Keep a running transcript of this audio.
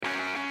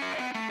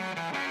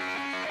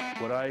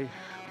What I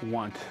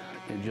want,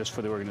 and just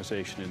for the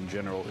organization in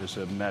general, is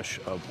a mesh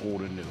of old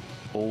and new.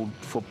 Old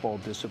football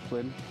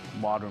discipline,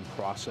 modern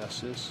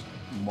processes,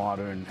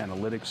 modern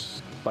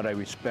analytics, but I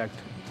respect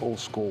old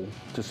school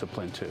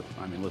discipline too.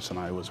 I mean, listen,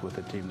 I was with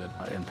a team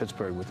that in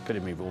Pittsburgh with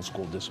epitome of old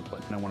school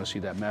discipline. And I want to see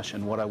that mesh,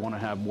 and what I want to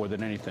have more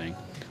than anything,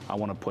 I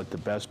want to put the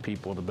best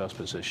people in the best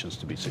positions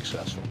to be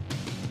successful.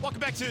 Welcome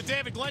back to the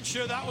David Glenn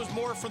Show. That was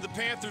more from the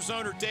Panthers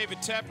owner, David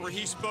Tepper.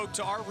 He spoke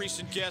to our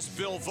recent guest,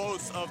 Bill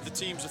Voth, of the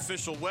team's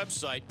official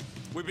website.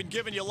 We've been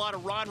giving you a lot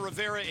of Ron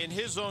Rivera in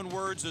his own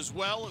words as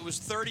well. It was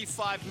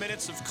 35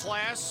 minutes of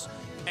class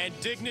and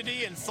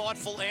dignity and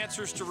thoughtful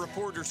answers to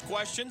reporters'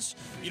 questions.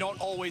 You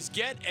don't always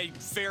get a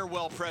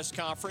farewell press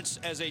conference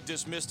as a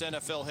dismissed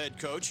NFL head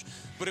coach,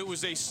 but it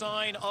was a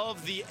sign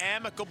of the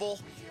amicable,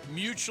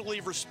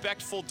 mutually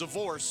respectful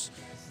divorce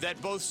that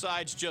both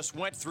sides just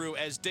went through,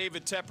 as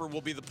David Tepper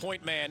will be the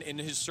point man in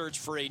his search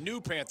for a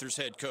new Panthers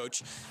head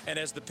coach. And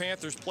as the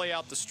Panthers play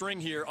out the string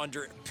here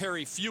under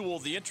Perry Fewell,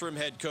 the interim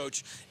head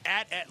coach,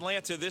 at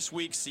Atlanta this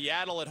week,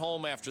 Seattle at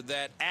home after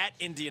that, at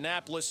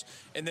Indianapolis,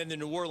 and then the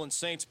New Orleans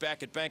Saints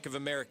back at Bank of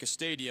America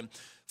Stadium.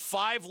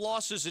 5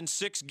 losses in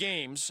 6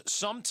 games,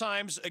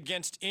 sometimes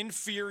against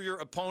inferior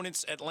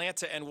opponents,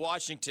 Atlanta and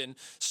Washington,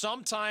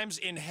 sometimes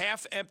in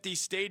half-empty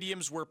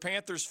stadiums where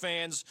Panthers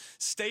fans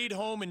stayed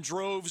home in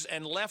droves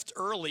and left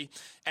early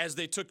as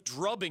they took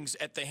drubbings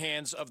at the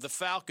hands of the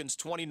Falcons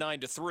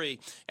 29-3,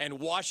 and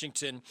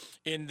Washington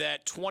in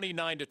that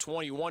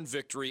 29-21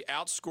 victory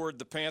outscored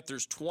the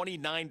Panthers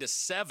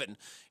 29-7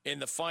 in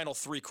the final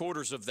 3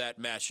 quarters of that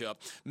matchup.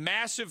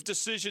 Massive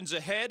decisions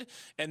ahead,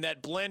 and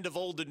that blend of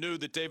old and new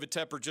that David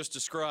Tepper just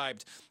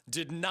described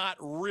did not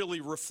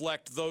really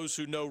reflect those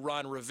who know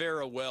Ron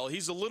Rivera well.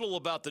 He's a little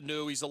about the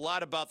new. He's a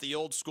lot about the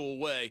old school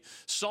way.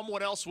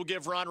 Someone else will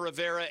give Ron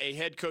Rivera a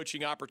head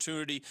coaching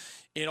opportunity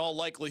in all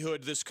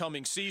likelihood this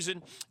coming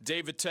season.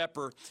 David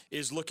Tepper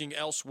is looking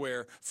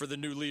elsewhere for the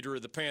new leader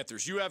of the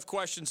Panthers. You have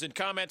questions and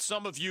comments.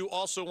 Some of you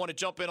also want to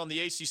jump in on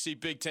the ACC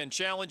Big Ten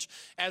Challenge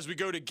as we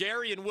go to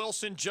Gary and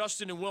Wilson,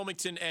 Justin and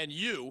Wilmington, and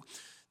you.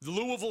 The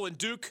Louisville and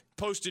Duke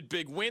posted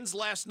big wins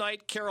last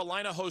night.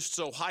 Carolina hosts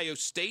Ohio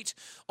State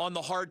on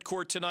the hard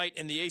court tonight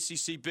in the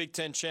ACC Big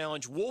Ten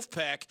Challenge.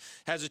 Wolfpack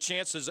has a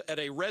chance at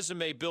a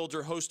resume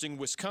builder hosting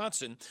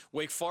Wisconsin.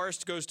 Wake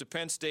Forest goes to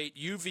Penn State.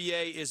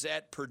 UVA is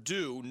at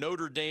Purdue.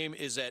 Notre Dame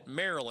is at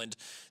Maryland.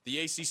 The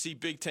ACC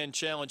Big Ten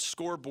Challenge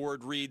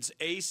scoreboard reads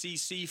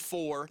ACC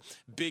 4,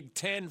 Big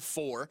Ten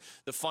 4.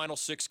 The final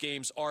 6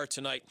 games are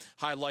tonight,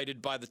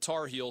 highlighted by the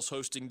Tar Heels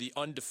hosting the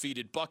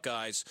undefeated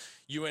Buckeyes.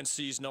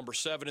 UNC's number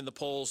 7 in the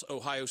polls,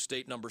 Ohio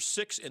State number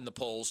 6 in the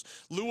polls.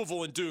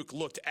 Louisville and Duke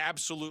looked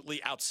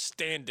absolutely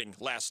outstanding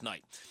last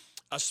night,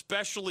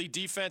 especially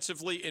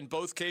defensively. In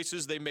both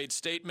cases, they made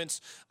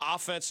statements.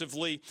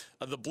 Offensively,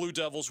 the Blue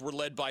Devils were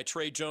led by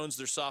Trey Jones,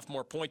 their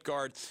sophomore point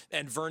guard,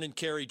 and Vernon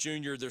Carey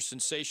Jr., their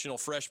sensational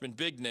freshman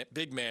big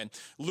man.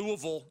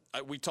 Louisville,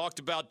 we talked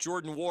about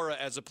Jordan Nwora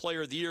as a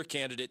Player of the Year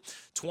candidate,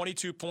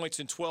 22 points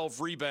and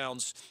 12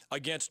 rebounds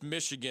against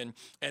Michigan,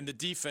 and the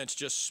defense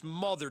just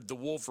smothered the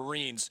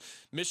Wolverines.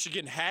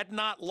 Michigan had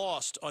not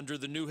lost under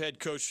the new head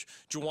coach,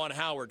 Juwan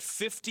Howard.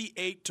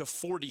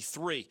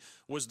 58-43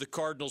 was the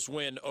Cardinals'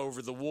 win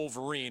over the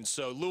Wolverines.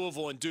 So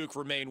Louisville and Duke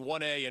remain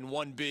 1A and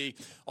 1B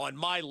on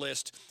my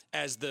list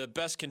as the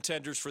best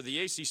contenders for the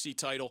ACC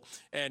title,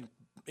 and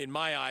in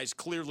my eyes,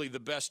 clearly the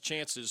best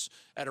chances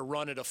at a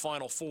run at a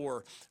Final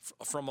Four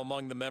from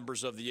among the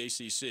members of the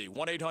ACC.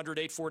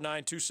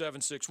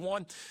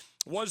 1-800-849-2761.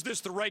 Was this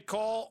the right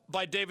call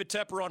by David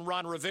Tepper on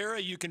Ron Rivera?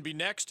 You can be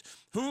next.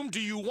 Whom do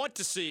you want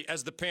to see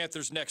as the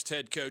Panthers' next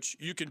head coach?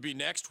 You can be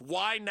next.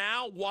 Why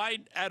now? Why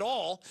at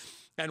all?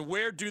 And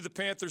where do the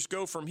Panthers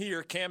go from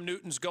here? Cam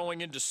Newton's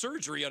going into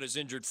surgery on his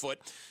injured foot.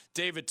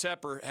 David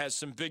Tepper has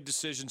some big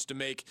decisions to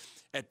make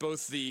at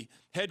both the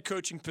head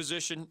coaching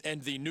position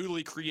and the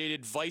newly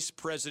created vice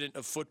president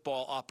of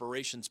football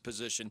operations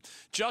position.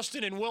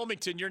 Justin in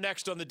Wilmington, you're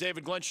next on the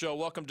David Glenn Show.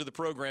 Welcome to the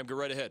program. Go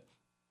right ahead.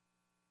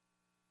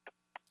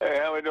 Hey,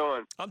 how we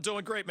doing? I'm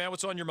doing great, man.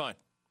 What's on your mind?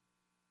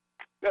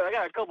 Yeah, I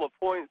got a couple of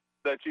points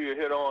that you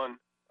hit on.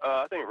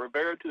 I think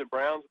Rivera to the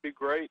Browns would be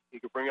great. He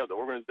could bring up the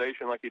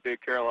organization like he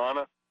did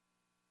Carolina.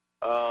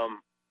 I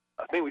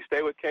think we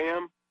stay with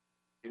Cam.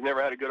 He's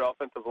never had a good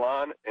offensive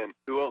line, and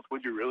who else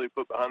would you really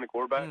put behind the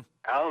quarterback?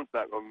 Allen's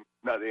not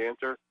the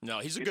answer. No,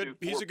 he's a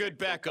good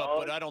backup,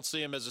 but I don't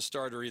see him as a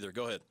starter either.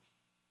 Go ahead.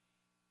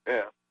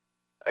 Yeah,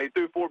 he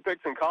threw 4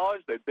 picks in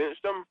college. They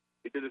benched him.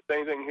 He did the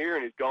same thing here,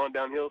 and he's gone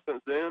downhill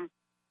since then.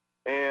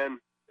 And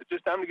it's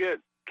just time to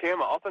get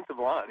Cam an offensive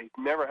line. He's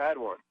never had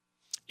one.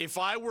 If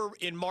I were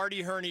in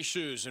Marty Herney's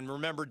shoes, and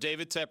remember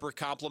David Tepper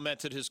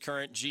complimented his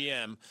current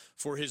GM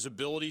for his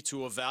ability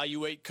to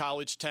evaluate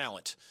college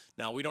talent.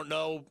 Now, we don't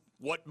know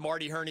what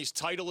Marty Herney's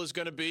title is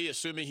going to be,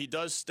 assuming he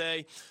does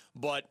stay,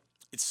 but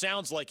it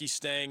sounds like he's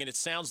staying, and it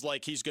sounds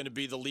like he's going to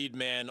be the lead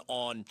man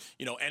on,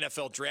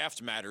 NFL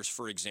draft matters,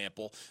 for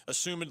example.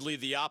 Assumedly,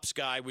 the ops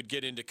guy would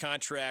get into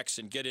contracts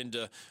and get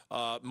into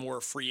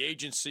more free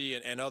agency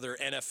and other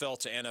NFL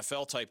to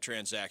NFL type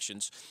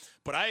transactions.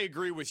 But I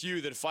agree with you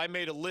that if I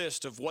made a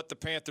list of what the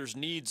Panthers'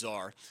 needs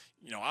are,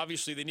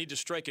 obviously they need to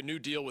strike a new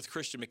deal with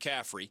Christian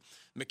McCaffrey.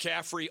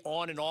 McCaffrey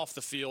on and off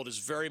the field is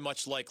very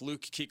much like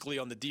Luke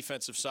Kuechly on the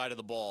defensive side of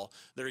the ball.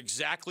 They're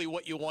exactly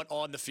what you want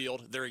on the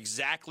field. They're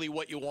exactly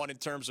what you want in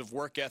terms of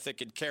work ethic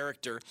and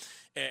character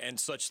and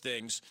such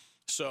things.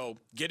 So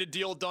get a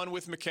deal done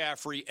with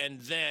McCaffrey,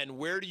 and then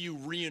where do you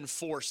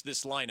reinforce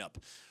this lineup?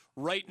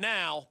 Right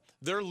now,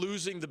 they're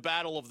losing the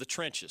battle of the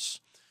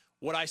trenches.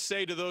 What I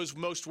say to those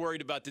most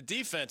worried about the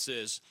defense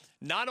is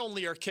not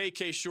only are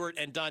KK Short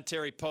and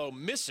Dontari Poe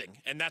missing,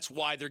 and that's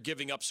why they're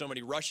giving up so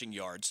many rushing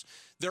yards,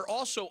 they're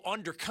also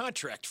under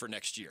contract for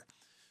next year.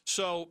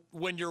 So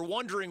when you're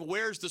wondering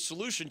where's the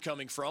solution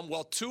coming from,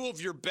 well, two of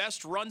your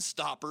best run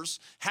stoppers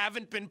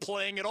haven't been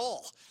playing at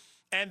all.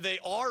 And they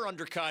are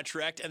under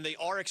contract, and they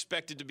are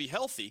expected to be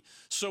healthy.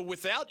 So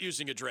without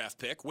using a draft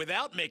pick,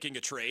 without making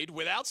a trade,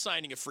 without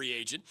signing a free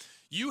agent,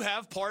 you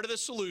have part of the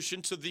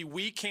solution to the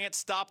we can't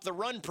stop the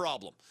run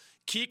problem.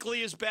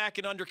 Kuechly is back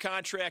and under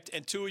contract,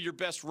 and two of your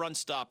best run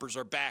stoppers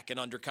are back and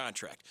under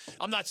contract.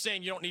 I'm not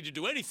saying you don't need to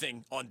do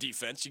anything on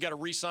defense. You got to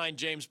re-sign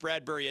James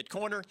Bradbury at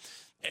corner.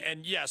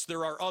 And, yes,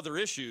 there are other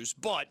issues,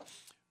 but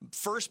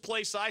first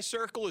place I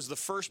circle is the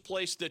first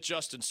place that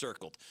Justin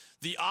circled.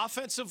 The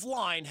offensive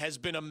line has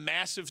been a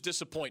massive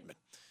disappointment.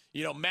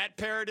 Matt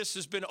Paradis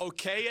has been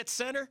okay at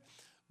center,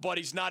 but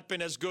he's not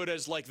been as good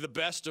as, like, the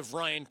best of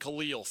Ryan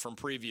Khalil from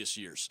previous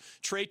years.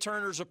 Trey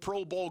Turner's a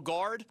Pro Bowl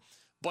guard,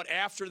 but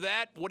after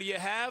that, what do you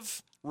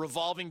have?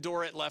 Revolving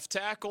door at left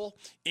tackle,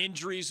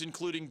 injuries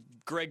including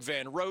Greg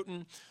Van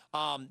Roten.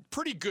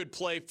 Pretty good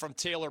play from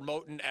Taylor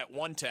Moton at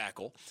one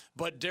tackle,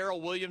 but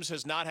Darrell Williams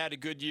has not had a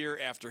good year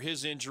after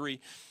his injury.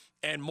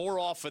 And more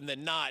often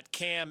than not,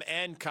 Cam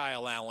and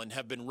Kyle Allen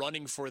have been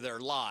running for their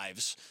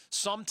lives.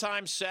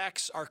 Sometimes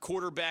sacks are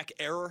quarterback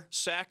error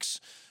sacks,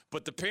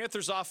 but the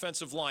Panthers'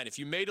 offensive line, if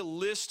you made a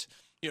list,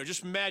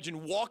 just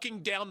imagine walking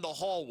down the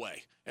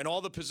hallway and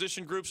all the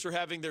position groups are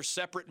having their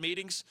separate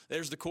meetings.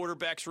 There's the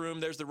quarterback's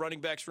room, there's the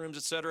running back's rooms,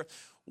 etc.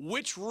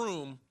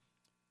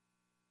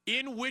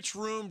 In which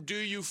room do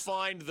you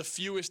find the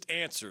fewest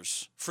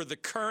answers for the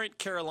current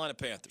Carolina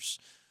Panthers?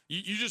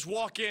 You just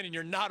walk in and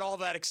you're not all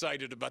that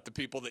excited about the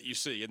people that you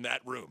see in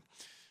that room.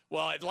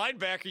 Well, at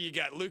linebacker, you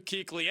got Luke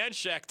Kuechly and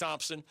Shaq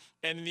Thompson.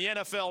 And in the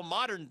NFL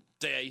modern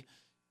day,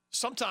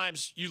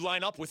 sometimes you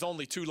line up with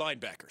only two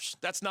linebackers.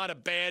 That's not a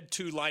bad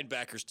two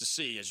linebackers to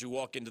see as you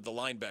walk into the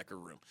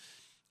linebacker room.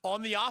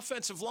 On the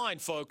offensive line,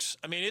 folks,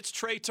 it's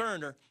Trey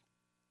Turner,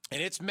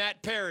 and it's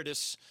Matt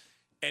Paradis,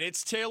 and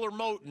it's Taylor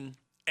Moton,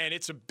 and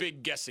it's a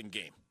big guessing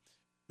game.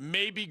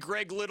 Maybe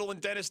Greg Little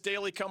and Dennis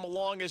Daly come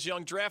along as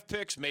young draft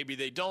picks. Maybe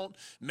they don't.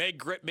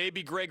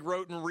 Maybe Greg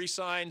Roten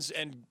resigns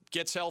and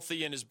gets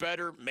healthy and is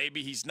better.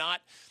 Maybe he's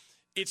not.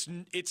 It's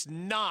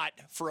not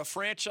for a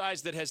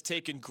franchise that has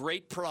taken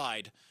great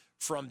pride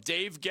from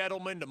Dave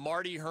Gettleman to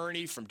Marty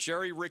Herney, from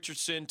Jerry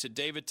Richardson to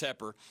David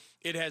Tepper.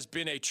 It has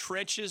been a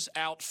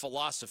trenches-out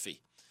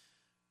philosophy.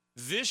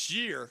 This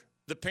year,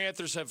 the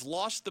Panthers have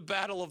lost the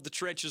battle of the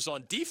trenches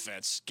on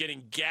defense,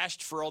 getting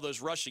gashed for all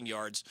those rushing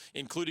yards,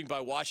 including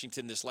by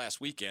Washington this last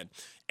weekend.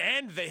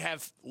 And they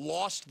have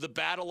lost the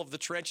battle of the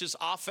trenches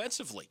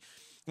offensively.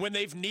 When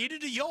they've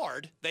needed a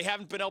yard, they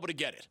haven't been able to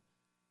get it.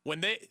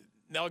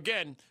 Now,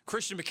 again,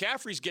 Christian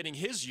McCaffrey's getting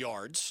his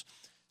yards,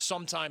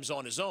 sometimes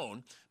on his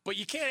own, but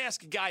you can't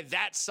ask a guy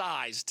that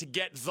size to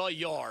get the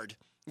yard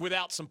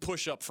without some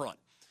push up front.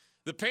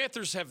 The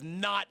Panthers have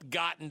not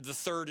gotten the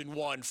 3rd and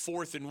 1,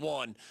 4th and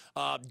 1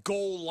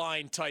 goal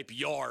line type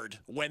yard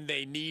when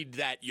they need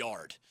that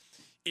yard.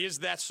 Is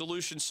that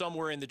solution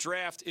somewhere in the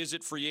draft? Is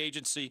it free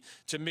agency?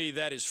 To me,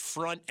 that is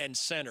front and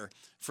center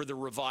for the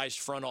revised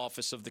front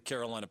office of the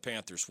Carolina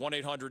Panthers.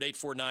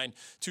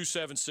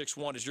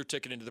 1-800-849-2761 is your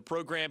ticket into the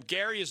program.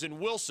 Gary is in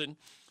Wilson,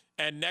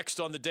 and next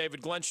on the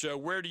David Glenn Show,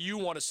 where do you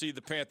want to see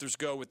the Panthers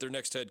go with their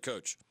next head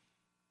coach?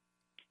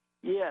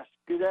 Yes,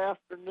 good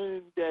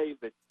afternoon,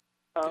 David.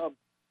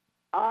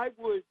 I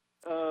would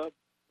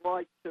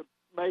like to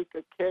make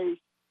a case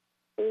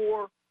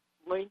for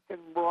Lincoln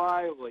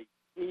Riley,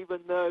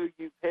 even though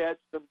you've had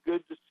some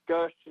good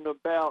discussion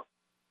about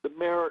the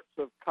merits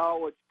of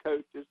college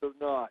coaches or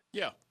not.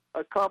 Yeah.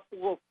 A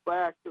couple of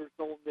factors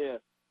on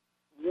this.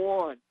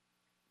 One,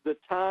 the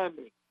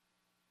timing.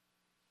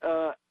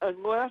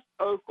 Unless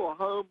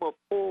Oklahoma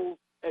pulls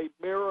a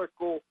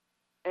miracle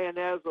and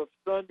as of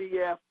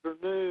Sunday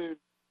afternoon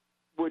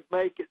would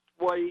make its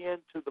way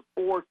into the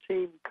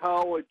 4-team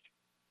college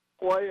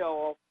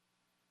playoff,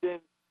 then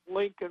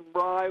Lincoln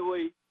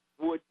Riley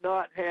would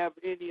not have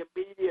any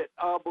immediate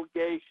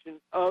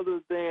obligation other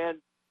than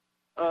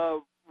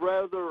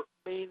rather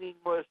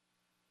meaningless,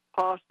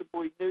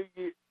 possibly New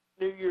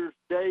Year's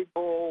Day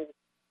Bowl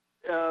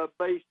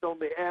based on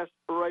the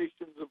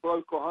aspirations of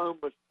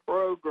Oklahoma's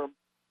program.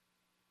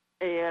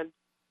 And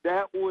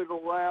that would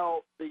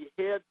allow the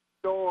head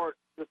start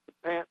that the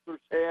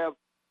Panthers have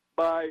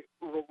by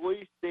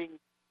releasing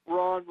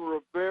Ron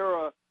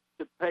Rivera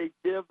to pay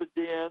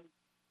dividends.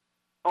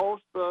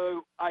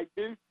 Also, I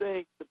do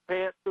think the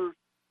Panthers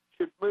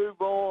should move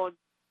on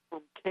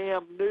from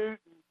Cam Newton.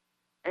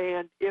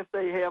 And if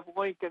they have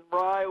Lincoln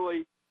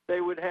Riley,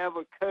 they would have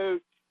a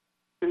coach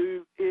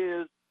who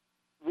is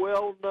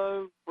well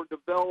known for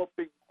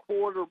developing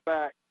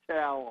quarterback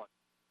talent.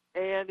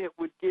 And it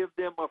would give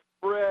them a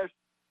fresh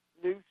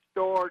new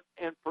start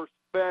and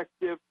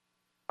perspective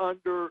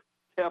under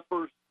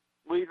Tepper's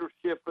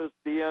leadership as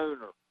the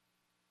owner.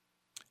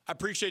 I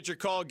appreciate your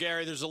call,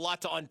 Gary. There's a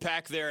lot to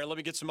unpack there. Let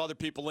me get some other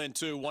people in,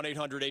 too.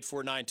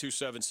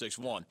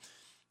 1-800-849-2761.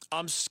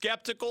 I'm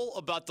skeptical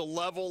about the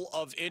level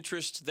of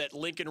interest that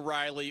Lincoln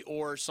Riley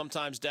or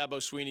sometimes Dabo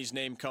Swinney's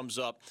name comes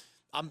up.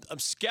 I'm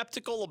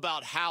skeptical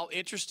about how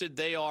interested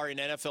they are in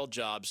NFL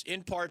jobs,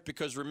 in part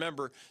because,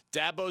 remember,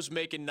 Dabo's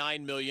making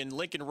 $9 million,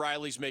 Lincoln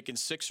Riley's making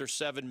 $6 or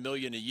 $7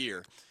 million a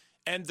year,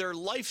 and their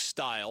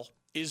lifestyle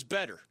is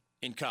better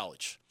in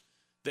college.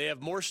 They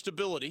have more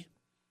stability.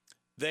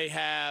 They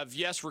have,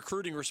 yes,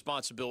 recruiting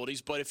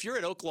responsibilities, but if you're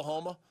at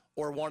Oklahoma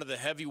or one of the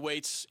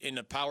heavyweights in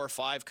the Power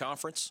 5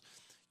 conference,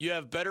 you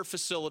have better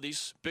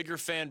facilities, bigger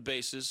fan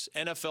bases,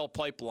 NFL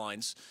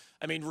pipelines.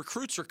 I mean,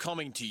 recruits are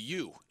coming to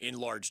you in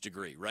large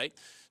degree, right?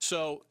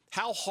 So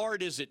how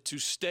hard is it to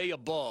stay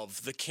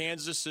above the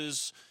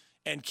Kansases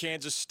and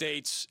Kansas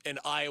States and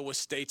Iowa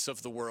States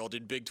of the world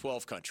in Big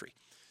 12 country?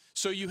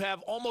 So you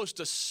have almost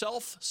a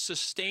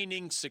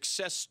self-sustaining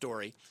success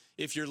story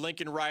if you're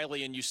Lincoln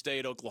Riley and you stay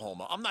at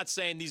Oklahoma. I'm not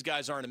saying these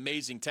guys aren't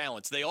amazing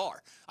talents. They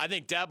are. I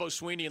think Dabo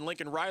Swinney and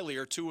Lincoln Riley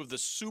are two of the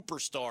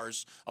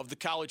superstars of the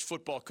college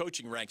football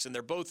coaching ranks, and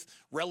they're both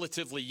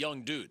relatively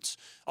young dudes.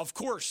 Of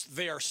course,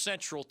 they are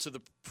central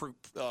to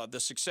the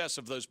success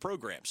of those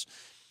programs.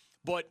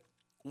 But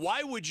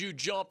why would you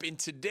jump in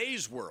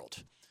today's world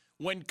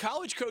when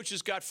college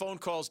coaches got phone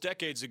calls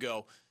decades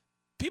ago?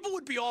 People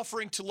would be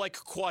offering to like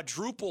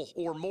quadruple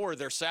or more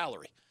their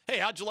salary. Hey,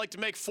 how'd you like to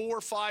make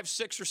 4, 5,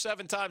 6, or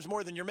 7 times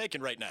more than you're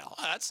making right now?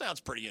 That sounds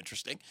pretty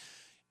interesting.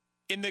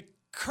 In the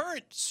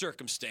current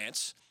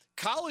circumstance,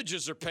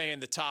 colleges are paying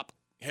the top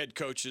head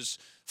coaches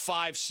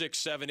 $5, $6,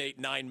 $7, $8,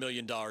 $9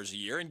 million a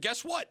year. And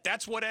guess what?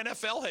 That's what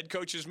NFL head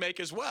coaches make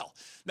as well.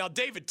 Now,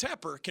 David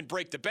Tepper can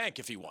break the bank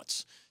if he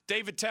wants.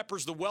 David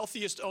Tepper's the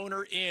wealthiest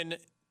owner in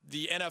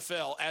the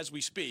NFL as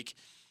we speak,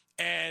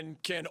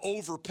 and can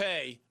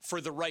overpay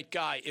for the right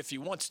guy if he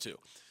wants to.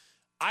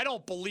 I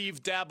don't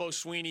believe Dabo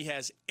Swinney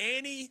has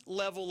any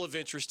level of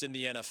interest in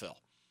the NFL.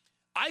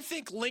 I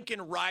think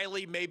Lincoln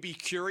Riley may be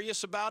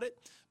curious about it,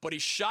 but he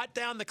shot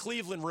down the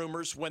Cleveland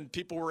rumors when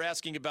people were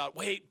asking about,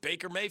 wait,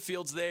 Baker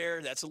Mayfield's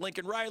there. That's a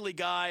Lincoln Riley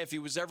guy. If he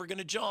was ever going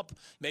to jump,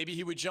 maybe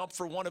he would jump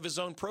for one of his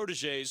own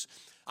proteges.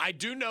 I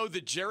do know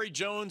that Jerry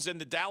Jones and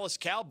the Dallas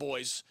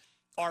Cowboys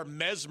are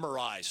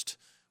mesmerized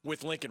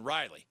with Lincoln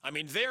Riley. I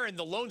mean, they're in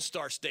the Lone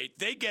Star State.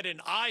 They get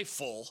an eye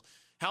full.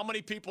 How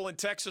many people in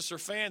Texas are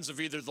fans of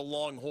either the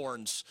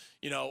Longhorns,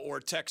 or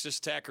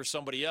Texas Tech or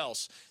somebody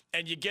else?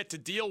 And you get to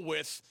deal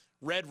with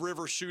Red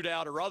River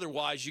Shootout or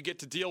otherwise. You get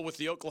to deal with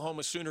the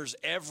Oklahoma Sooners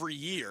every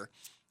year.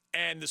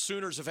 And the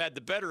Sooners have had the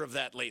better of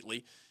that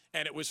lately.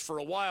 And it was for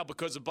a while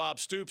because of Bob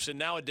Stoops, and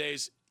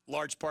nowadays,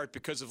 large part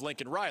because of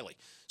Lincoln Riley.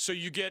 So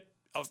you get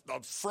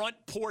a front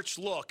porch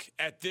look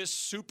at this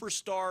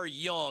superstar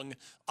young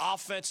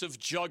offensive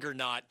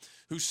juggernaut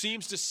who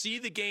seems to see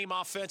the game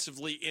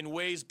offensively in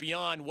ways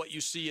beyond what you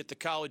see at the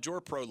college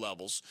or pro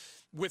levels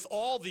with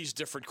all these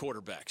different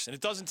quarterbacks. And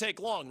it doesn't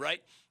take long,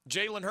 right?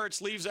 Jalen Hurts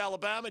leaves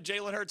Alabama.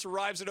 Jalen Hurts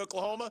arrives at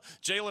Oklahoma.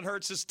 Jalen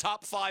Hurts is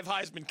top 5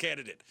 Heisman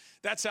candidate.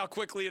 That's how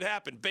quickly it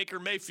happened.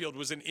 Baker Mayfield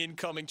was an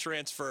incoming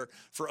transfer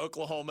for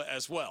Oklahoma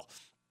as well.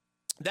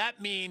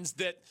 That means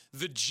that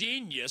the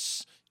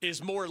genius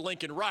is more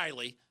Lincoln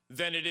Riley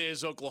than it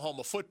is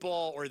Oklahoma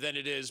football or than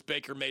it is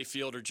Baker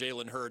Mayfield or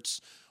Jalen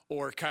Hurts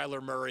or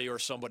Kyler Murray or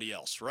somebody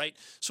else, right?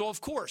 So,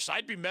 of course,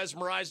 I'd be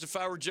mesmerized if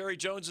I were Jerry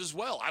Jones as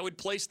well. I would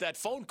place that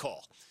phone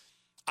call.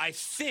 I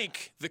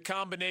think the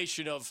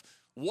combination of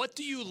what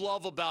do you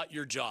love about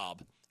your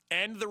job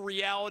and the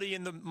reality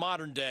in the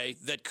modern day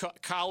that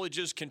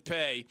colleges can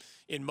pay,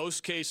 in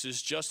most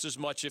cases, just as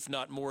much, if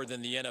not more,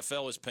 than the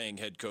NFL is paying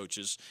head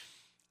coaches.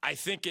 I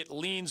think it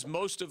leans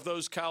most of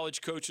those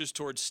college coaches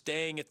towards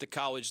staying at the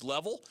college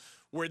level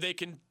where they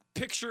can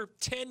picture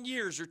 10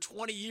 years or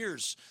 20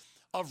 years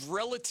of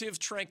relative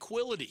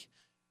tranquility.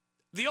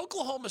 The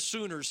Oklahoma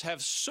Sooners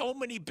have so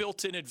many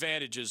built-in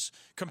advantages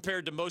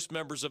compared to most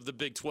members of the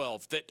Big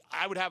 12 that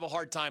I would have a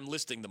hard time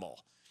listing them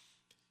all.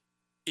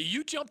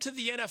 You jump to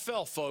the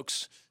NFL,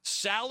 folks,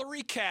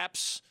 salary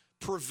caps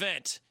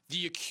prevent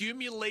the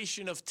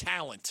accumulation of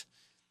talent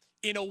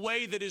in a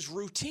way that is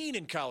routine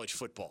in college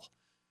football.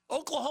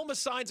 Oklahoma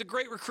signs a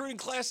great recruiting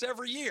class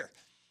every year.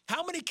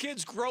 How many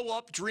kids grow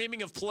up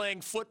dreaming of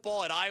playing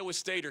football at Iowa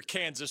State or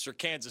Kansas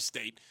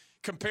State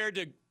compared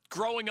to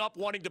growing up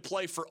wanting to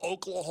play for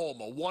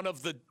Oklahoma, one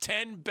of the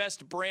 10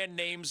 best brand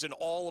names in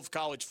all of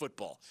college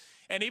football?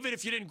 And even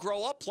if you didn't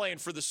grow up playing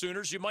for the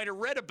Sooners, you might have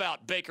read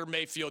about Baker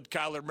Mayfield,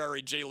 Kyler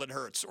Murray, Jalen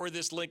Hurts, or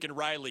this Lincoln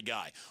Riley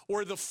guy,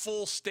 or the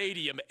full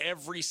stadium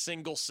every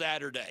single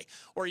Saturday,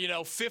 or,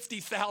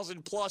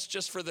 50,000 plus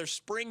just for their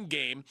spring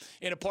game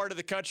in a part of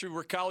the country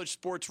where college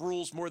sports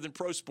rules more than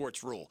pro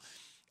sports rule.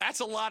 That's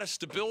a lot of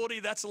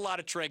stability. That's a lot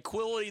of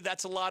tranquility.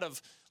 That's a lot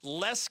of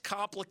less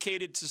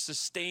complicated to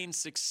sustain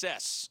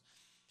success.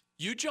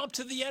 You jump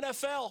to the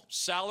NFL,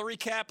 salary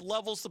cap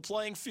levels the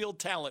playing field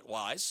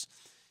talent-wise.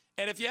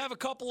 And if you have a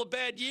couple of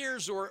bad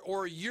years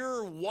or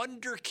your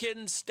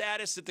wonderkin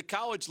status at the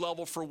college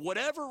level for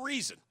whatever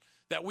reason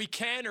that we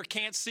can or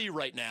can't see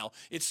right now,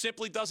 it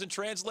simply doesn't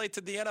translate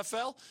to the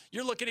NFL,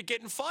 you're looking at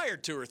getting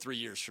fired 2 or 3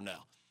 years from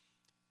now.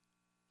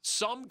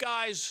 Some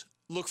guys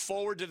look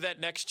forward to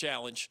that next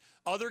challenge.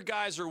 Other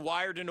guys are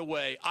wired in a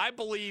way. I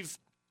believe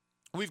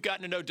we've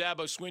gotten to know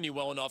Dabo Swinney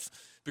well enough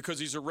because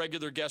he's a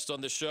regular guest on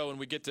the show, and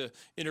we get to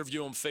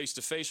interview him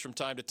face-to-face from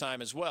time to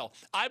time as well.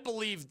 I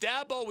believe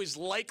Dabo is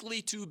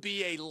likely to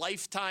be a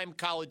lifetime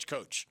college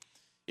coach.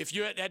 If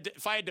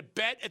I had to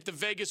bet at the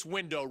Vegas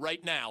window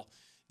right now,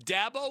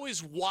 Dabo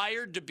is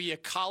wired to be a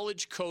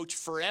college coach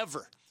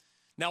forever.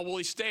 Now, will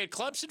he stay at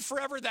Clemson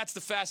forever? That's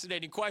the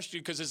fascinating question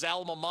because his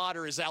alma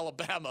mater is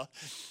Alabama,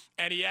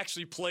 and he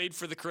actually played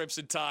for the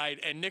Crimson Tide,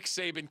 and Nick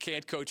Saban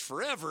can't coach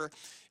forever,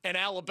 and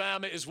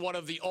Alabama is one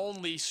of the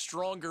only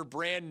stronger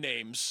brand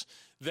names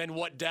than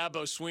what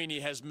Dabo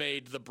Swinney has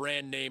made the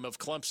brand name of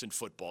Clemson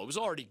football. It was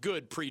already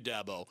good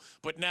pre-Dabo,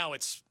 but now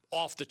it's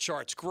off the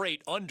charts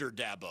great under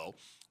Dabo.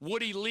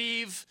 Would he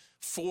leave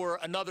for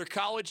another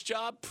college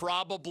job?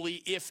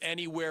 Probably, if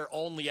anywhere,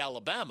 only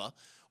Alabama.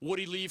 Would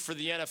he leave for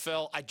the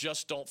NFL? I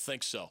just don't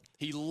think so.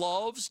 He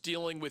loves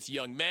dealing with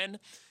young men,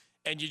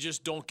 and you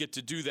just don't get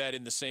to do that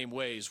in the same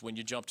ways when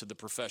you jump to the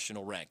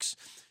professional ranks.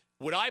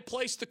 Would I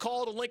place the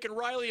call to Lincoln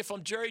Riley if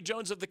I'm Jerry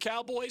Jones of the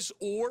Cowboys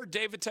or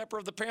David Tepper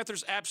of the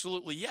Panthers?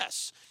 Absolutely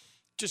yes.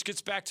 Just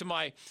gets back to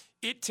my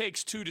it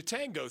takes two to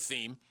tango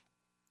theme.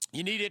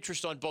 You need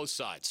interest on both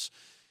sides.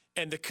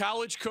 And the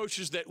college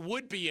coaches that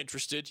would be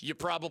interested, you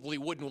probably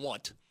wouldn't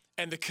want.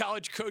 And the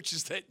college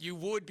coaches that you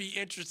would be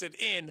interested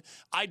in,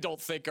 I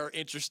don't think are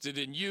interested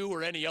in you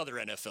or any other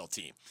NFL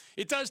team.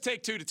 It does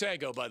take two to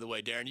tango, by the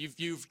way, Darren.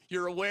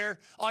 You're aware,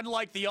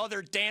 unlike the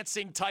other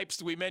dancing types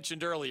that we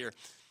mentioned earlier,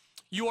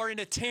 you are in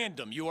a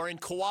tandem. You are in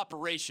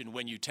cooperation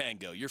when you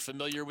tango. You're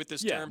familiar with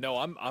this term? No,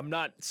 I'm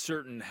not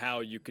certain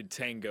how you could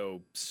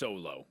tango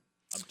solo.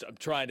 I'm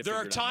trying to figure it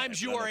out. There are times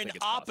you are in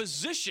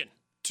opposition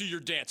to your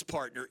dance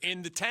partner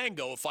in the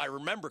tango, if I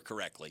remember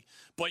correctly.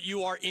 But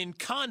you are in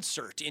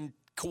concert, in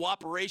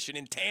cooperation,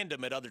 in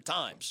tandem at other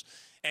times.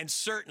 And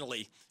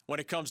certainly, when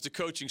it comes to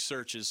coaching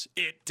searches,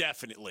 it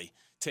definitely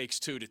takes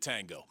two to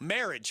tango.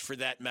 Marriage, for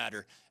that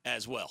matter,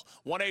 as well.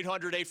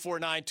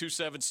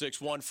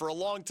 1-800-849-2761. For a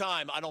long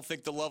time, I don't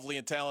think the lovely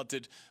and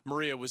talented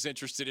Maria was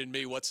interested in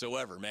me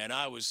whatsoever, man.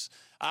 I was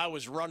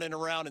running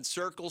around in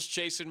circles,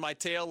 chasing my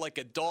tail like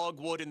a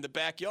dog would in the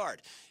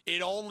backyard.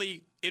 It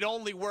only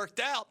worked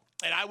out,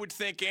 and I would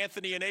think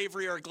Anthony and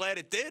Avery are glad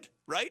it did,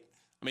 right?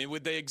 I mean,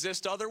 would they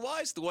exist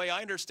otherwise? The way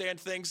I understand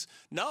things,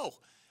 no.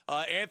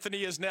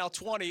 Anthony is now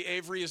 20,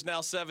 Avery is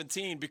now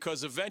 17,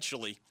 because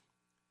eventually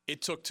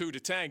it took two to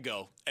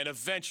tango, and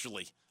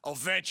eventually,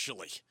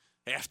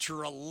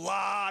 after a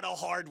lot of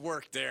hard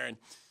work there, and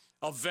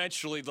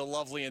eventually the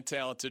lovely and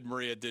talented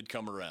Maria did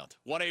come around.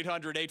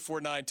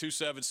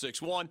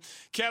 1-800-849-2761.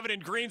 Kevin in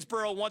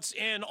Greensboro wants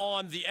in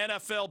on the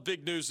NFL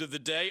big news of the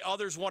day.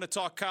 Others want to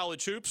talk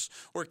college hoops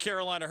or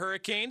Carolina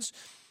Hurricanes.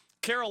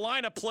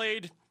 Carolina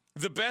played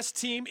the best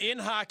team in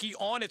hockey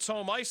on its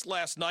home ice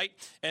last night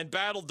and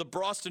battled the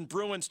Boston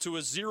Bruins to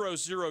a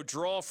 0-0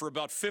 draw for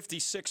about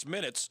 56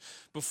 minutes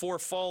before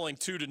falling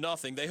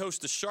 2-0. They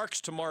host the Sharks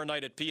tomorrow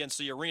night at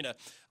PNC Arena.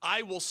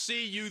 I will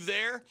see you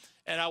there,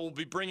 and I will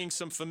be bringing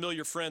some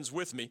familiar friends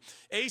with me.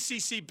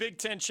 ACC Big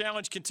Ten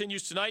Challenge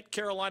continues tonight.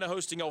 Carolina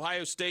hosting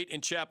Ohio State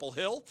in Chapel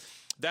Hill.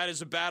 That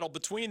is a battle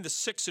between the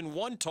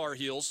 6-1 Tar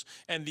Heels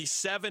and the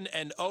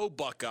 7-0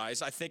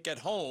 Buckeyes. I think at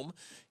home,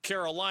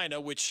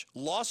 Carolina, which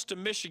lost to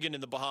Michigan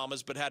in the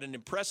Bahamas but had an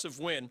impressive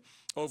win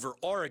over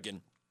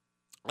Oregon.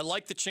 I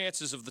like the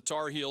chances of the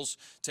Tar Heels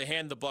to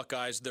hand the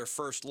Buckeyes their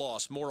first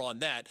loss. More on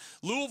that.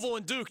 Louisville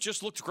and Duke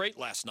just looked great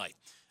last night.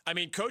 I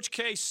mean, Coach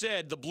K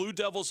said the Blue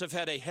Devils have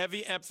had a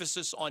heavy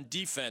emphasis on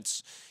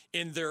defense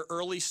in their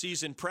early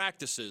season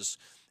practices.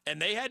 And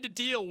they had to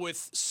deal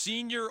with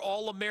senior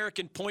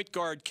All-American point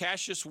guard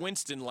Cassius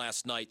Winston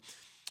last night.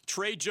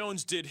 Trey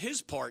Jones did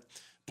his part,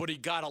 but he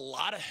got a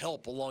lot of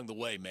help along the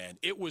way, man.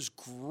 It was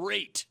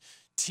great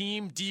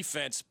team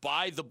defense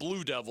by the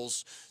Blue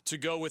Devils to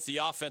go with the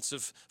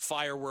offensive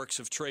fireworks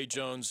of Trey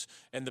Jones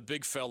and the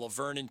big fella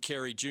Vernon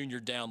Carey Jr.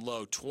 down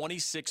low.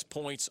 26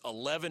 points,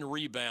 11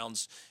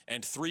 rebounds,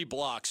 and 3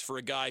 blocks for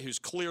a guy who's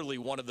clearly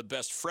one of the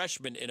best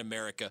freshmen in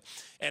America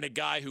and a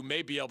guy who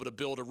may be able to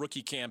build a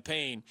rookie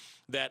campaign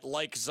that,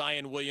 like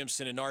Zion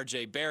Williamson and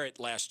R.J. Barrett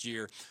last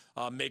year,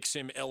 makes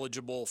him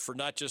eligible for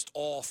not just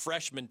all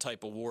freshman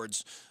type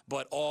awards,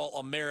 but all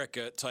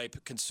America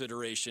type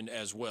consideration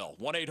as well.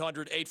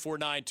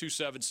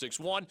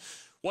 1-800-849-2761.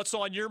 What's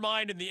on your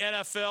mind in the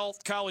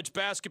NFL, college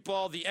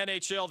basketball, the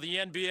NHL, the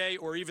NBA,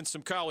 or even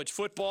some college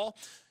football?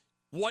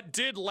 What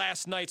did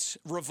last night's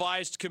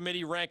revised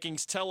committee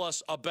rankings tell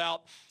us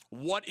about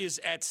what is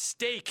at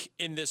stake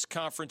in this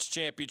conference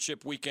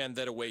championship weekend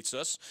that awaits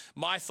us.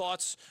 My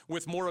thoughts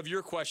with more of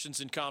your questions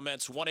and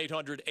comments,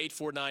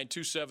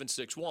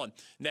 1-800-849-2761,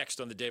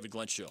 next on The David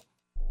Glenn Show.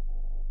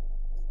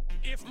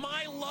 If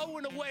my low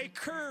and away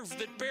curve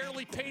that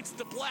barely paints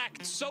the black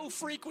so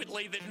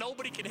frequently that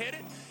nobody can hit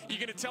it, you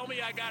going to tell me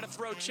I got to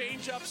throw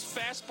changeups,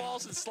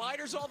 fastballs, and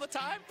sliders all the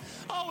time?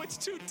 Oh, it's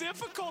too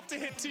difficult to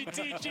hit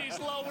TTG's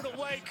low and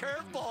away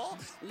curveball.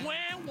 Wah,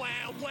 wah,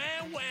 wah,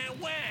 wah,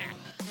 wah.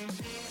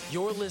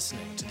 You're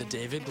listening to The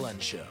David Glenn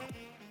Show.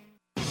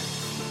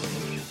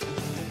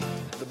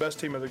 The best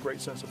team has a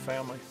great sense of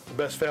family. The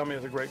best family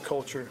has a great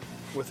culture.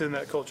 Within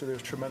that culture,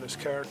 there's tremendous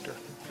character.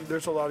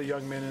 There's a lot of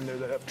young men in there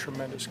that have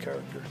tremendous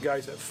character.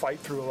 Guys that fight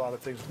through a lot of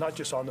things, not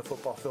just on the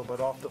football field, but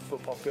off the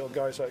football field.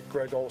 Guys like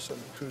Greg Olson,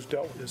 who's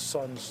dealt with his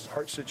son's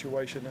heart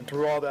situation, and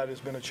through all that has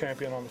been a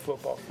champion on the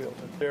football field.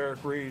 And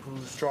Eric Reed,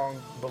 whose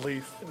strong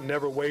belief,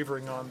 never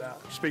wavering on that,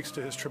 speaks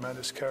to his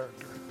tremendous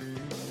character.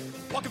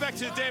 Welcome back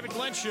to the David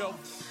Glenn Show.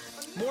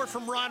 More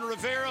from Ron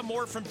Rivera,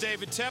 more from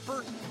David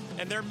Tepper,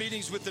 and their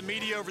meetings with the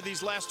media over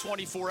these last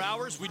 24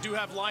 hours. We do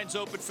have lines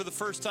open for the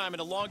first time in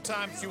a long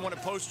time. If you want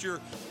to post your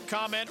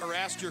comment or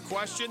ask your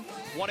question,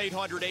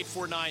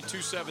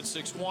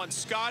 1-800-849-2761.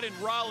 Scott in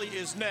Raleigh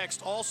is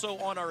next. Also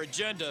on our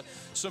agenda,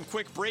 some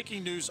quick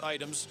breaking news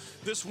items.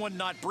 This one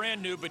not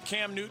brand new, but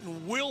Cam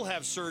Newton will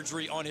have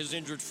surgery on his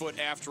injured foot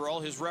after all.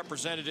 His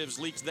representatives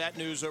leaked that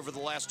news over the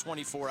last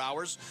 24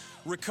 hours.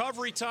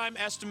 Recovery time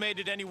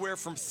estimated anywhere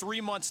from 3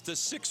 months to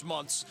 6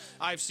 months,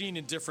 I've seen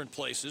in different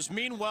places.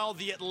 Meanwhile,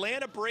 the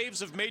Atlanta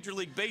Braves of Major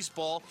League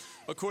Baseball,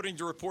 according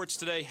to reports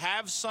today,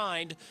 have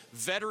signed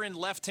veteran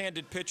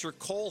left-handed pitcher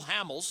Cole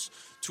Hamels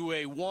to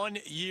a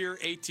 1-year,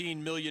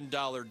 $18 million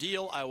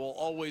deal. I will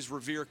always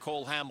revere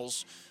Cole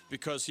Hamels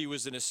because he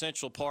was an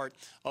essential part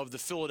of the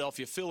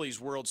Philadelphia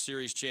Phillies World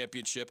Series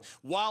championship.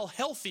 While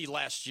healthy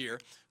last year,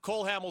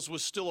 Cole Hamels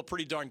was still a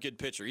pretty darn good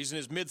pitcher. He's in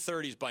his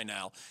mid-30s by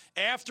now.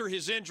 After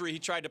his injury, he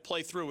tried to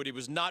play through it. He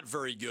was not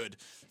very good.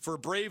 For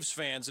Braves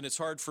fans, and it's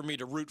hard for me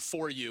to root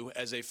for you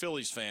as a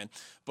Phillies fan,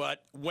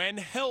 but when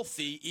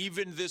healthy,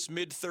 even this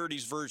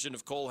mid-30s version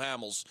of Cole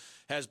Hamels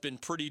has been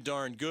pretty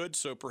darn good,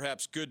 so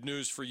perhaps good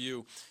news for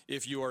you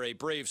if you are a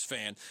Braves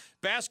fan.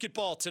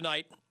 Basketball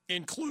tonight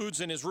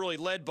includes and is really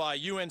led by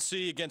UNC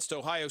against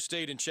Ohio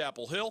State in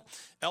Chapel Hill.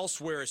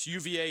 Elsewhere, it's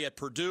UVA at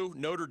Purdue.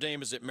 Notre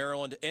Dame is at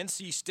Maryland.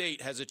 NC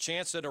State has a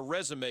chance at a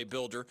resume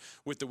builder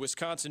with the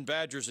Wisconsin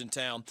Badgers in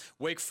town.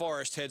 Wake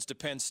Forest heads to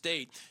Penn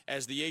State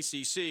as the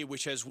ACC,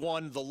 which has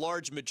won the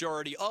large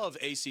majority of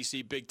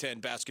ACC Big Ten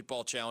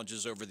basketball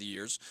challenges over the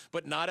years,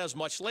 but not as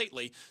much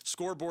lately.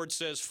 Scoreboard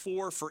says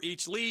 4 for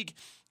each league.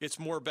 It's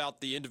more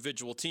about the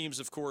individual teams,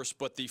 of course,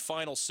 but the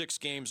final 6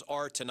 games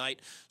are tonight,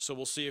 so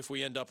we'll see if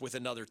we end up with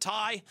another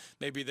tie.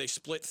 Maybe they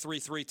split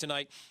 3-3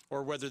 tonight,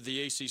 or whether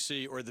the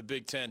ACC or the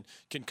Big Ten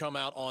can come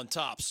out on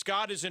top.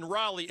 Scott is in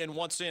Raleigh and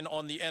wants in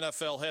on the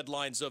NFL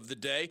headlines of the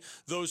day.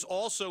 Those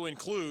also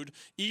include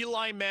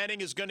Eli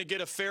Manning is going to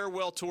get a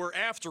farewell tour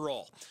after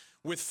all.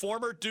 With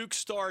former Duke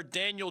star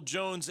Daniel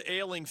Jones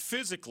ailing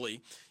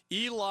physically,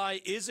 Eli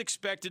is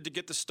expected to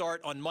get the start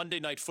on Monday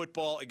Night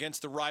Football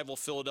against the rival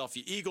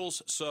Philadelphia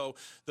Eagles. So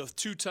the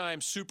 2-time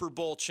Super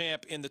Bowl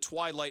champ in the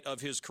twilight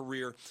of his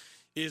career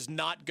is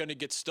not going to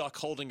get stuck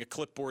holding a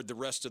clipboard the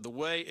rest of the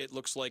way. It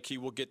looks like he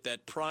will get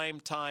that prime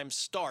time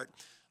start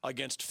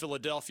against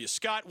Philadelphia.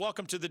 Scott,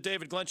 welcome to the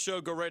David Glenn Show.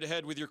 Go right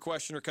ahead with your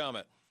question or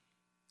comment.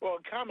 Well,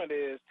 the comment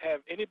is, have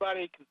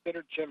anybody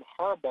considered Jim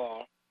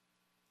Harbaugh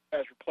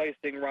as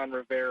replacing Ron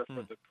Rivera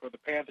for the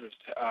Panthers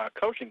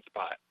coaching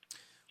spot?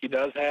 He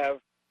does have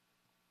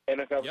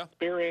NFL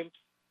experience.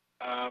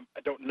 I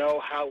don't know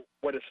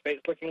what his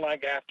fate's looking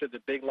like after the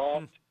big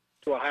loss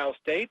to Ohio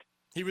State.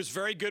 He was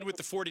very good with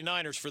the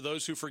 49ers, for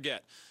those who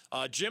forget.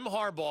 Jim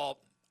Harbaugh,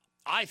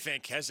 I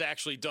think, has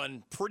actually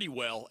done pretty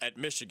well at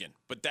Michigan,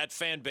 but that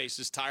fan base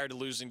is tired of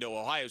losing to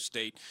Ohio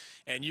State,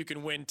 and you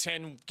can win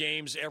 10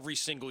 games every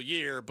single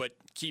year, but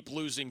keep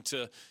losing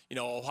to,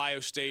 Ohio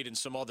State and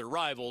some other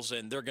rivals,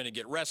 and they're going to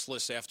get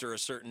restless after a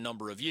certain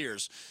number of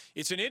years.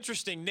 It's an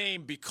interesting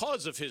name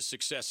because of his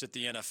success at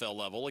the NFL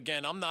level.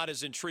 Again, I'm not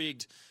as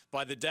intrigued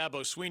by the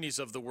Dabo Sweeneys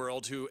of the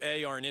world who,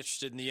 A, aren't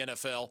interested in the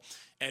NFL,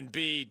 and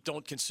B,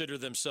 don't consider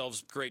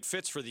themselves great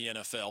fits for the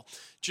NFL.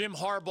 Jim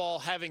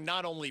Harbaugh, having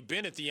not only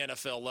been at the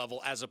NFL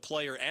level as a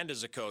player and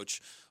as a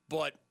coach,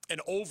 but an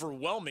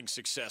overwhelming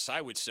success, I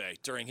would say,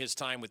 during his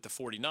time with the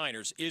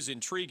 49ers, is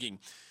intriguing.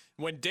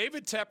 When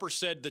David Tepper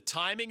said the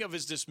timing of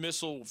his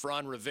dismissal of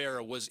Ron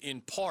Rivera was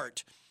in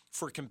part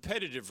for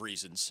competitive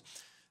reasons,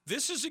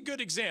 this is a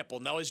good example.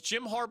 Now, is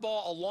Jim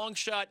Harbaugh a long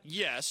shot?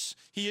 Yes.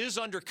 He is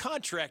under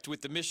contract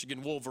with the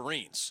Michigan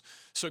Wolverines.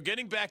 So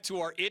getting back to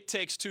our It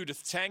Takes Two to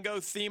Tango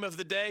theme of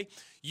the day,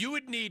 you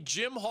would need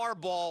Jim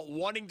Harbaugh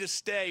wanting to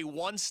stay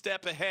one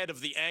step ahead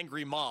of the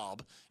angry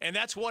mob, and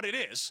that's what it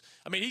is.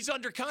 I mean, he's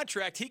under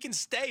contract. He can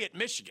stay at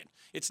Michigan.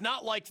 It's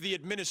not like the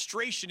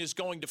administration is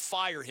going to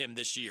fire him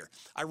this year.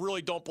 I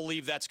really don't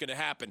believe that's going to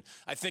happen.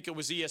 I think it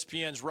was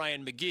ESPN's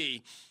Ryan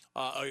McGee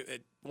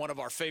one of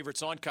our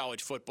favorites on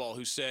college football,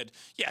 who said,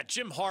 yeah,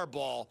 Jim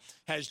Harbaugh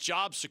has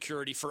job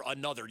security for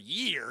another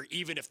year,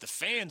 even if the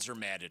fans are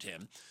mad at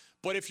him.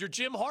 But if you're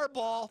Jim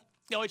Harbaugh,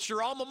 it's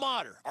your alma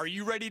mater. Are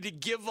you ready to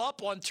give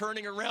up on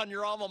turning around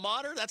your alma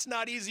mater? That's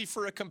not easy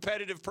for a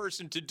competitive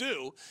person to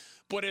do.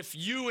 But if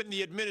you and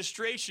the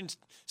administration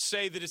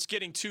say that it's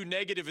getting too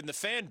negative in the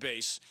fan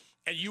base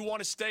and you want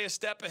to stay a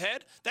step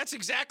ahead, that's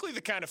exactly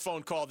the kind of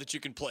phone call that you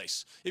can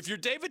place. If you're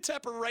David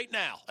Tepper right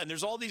now, and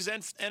there's all these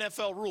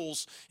NFL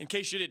rules, in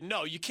case you didn't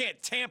know, you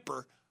can't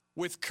tamper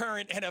with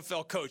current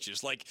NFL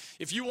coaches. Like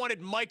if you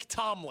wanted Mike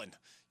Tomlin,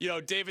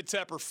 David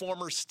Tepper,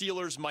 former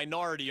Steelers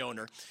minority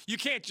owner, you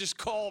can't just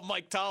call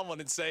Mike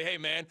Tomlin and say, hey,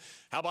 man,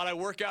 how about I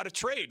work out a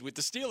trade with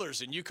the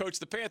Steelers and you coach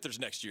the Panthers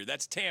next year?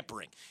 That's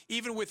tampering.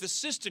 Even with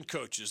assistant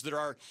coaches, there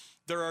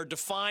are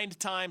defined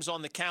times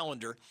on the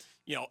calendar,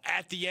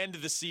 at the end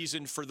of the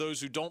season for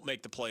those who don't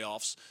make the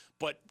playoffs,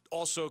 but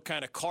also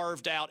kind of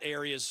carved out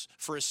areas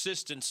for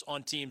assistants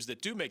on teams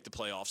that do make the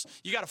playoffs.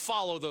 You got to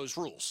follow those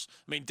rules.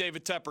 I mean,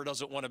 David Tepper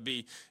doesn't want to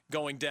be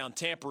going down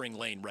tampering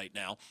lane right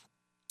now.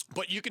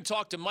 But you can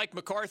talk to Mike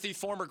McCarthy,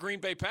 former Green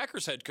Bay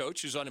Packers head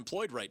coach, who's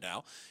unemployed right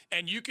now,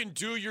 and you can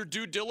do your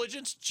due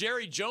diligence.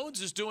 Jerry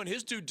Jones is doing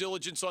his due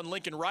diligence on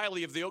Lincoln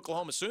Riley of the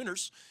Oklahoma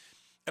Sooners.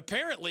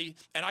 Apparently,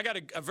 and I got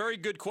a very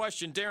good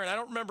question, Darren, I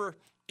don't remember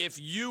if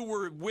you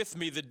were with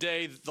me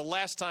the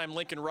last time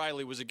Lincoln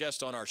Riley was a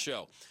guest on our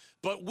show,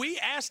 but we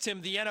asked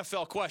him the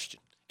NFL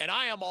question, and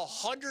I am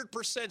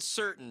 100%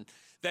 certain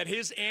that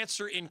his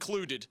answer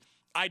included,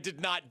 I did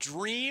not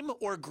dream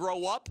or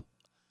grow up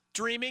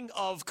dreaming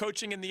of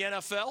coaching in the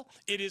NFL.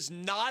 It is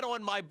not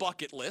on my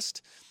bucket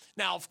list.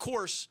 Now, of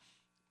course,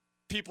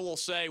 people will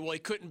say, well, he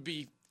couldn't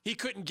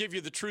give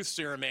you the truth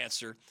serum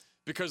answer,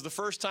 because the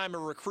first time a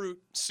recruit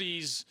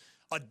sees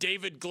a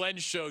David Glenn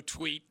Show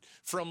tweet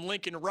from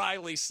Lincoln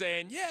Riley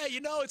saying, yeah,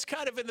 it's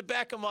kind of in the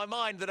back of my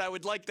mind that I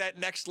would like that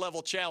next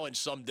level challenge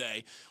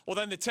someday. Well,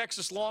 then the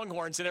Texas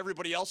Longhorns and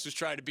everybody else who's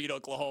trying to beat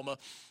Oklahoma,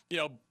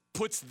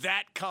 puts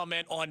that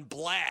comment on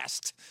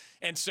blast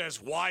and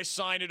says, why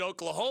sign at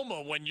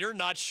Oklahoma when you're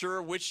not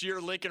sure which year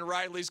Lincoln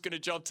Riley's going to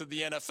jump to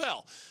the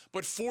NFL?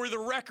 But for the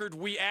record,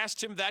 we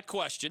asked him that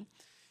question.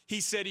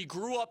 He said he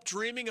grew up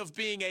dreaming of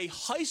being a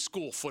high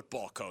school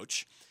football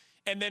coach.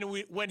 And then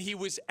when he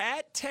was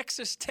at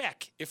Texas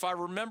Tech, if I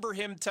remember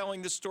him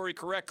telling this story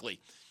correctly,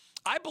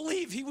 I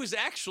believe he was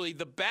actually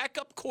the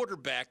backup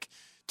quarterback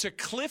to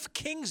Cliff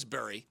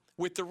Kingsbury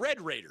with the Red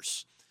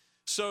Raiders.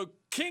 So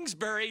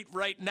Kingsbury,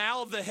 right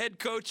now the head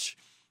coach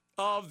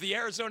of the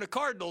Arizona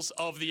Cardinals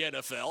of the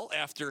NFL,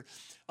 after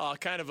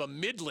kind of a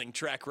middling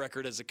track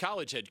record as a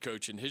college head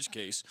coach in his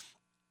case,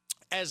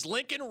 as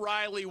Lincoln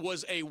Riley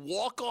was a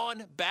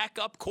walk-on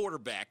backup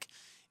quarterback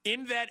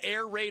in that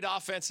air raid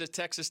offense at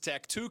Texas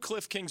Tech to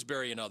Cliff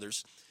Kingsbury and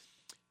others,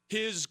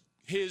 his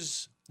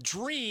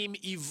dream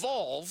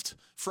evolved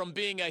from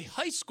being a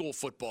high school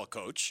football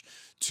coach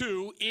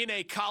to, in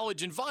a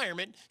college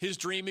environment, his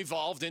dream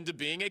evolved into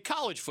being a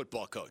college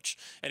football coach.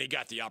 And he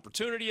got the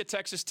opportunity at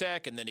Texas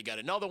Tech, and then he got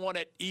another one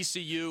at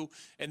ECU.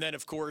 And then,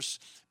 of course,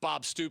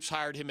 Bob Stoops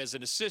hired him as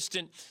an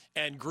assistant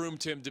and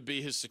groomed him to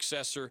be his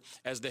successor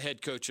as the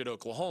head coach at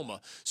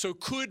Oklahoma. So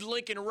could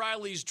Lincoln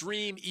Riley's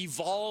dream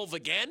evolve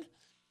again?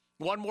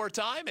 One more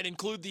time and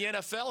include the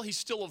NFL? He's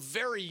still a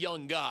very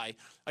young guy.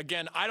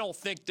 Again, I don't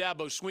think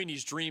Dabo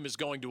Swinney's dream is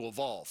going to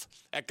evolve.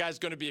 That guy's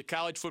going to be a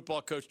college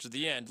football coach to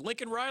the end.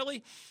 Lincoln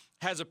Riley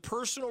has a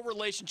personal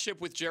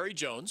relationship with Jerry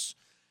Jones.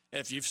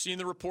 And if you've seen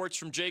the reports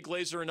from Jay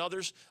Glazer and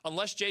others,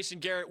 unless Jason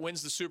Garrett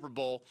wins the Super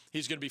Bowl,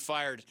 he's going to be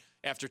fired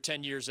after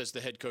 10 years as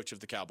the head coach of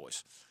the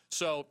Cowboys.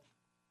 So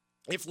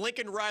if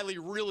Lincoln Riley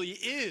really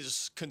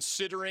is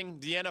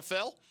considering the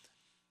NFL,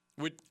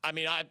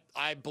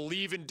 I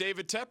believe in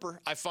David Tepper.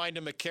 I find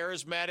him a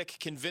charismatic,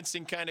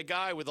 convincing kind of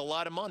guy with a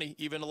lot of money,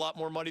 even a lot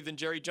more money than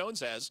Jerry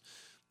Jones has.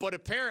 But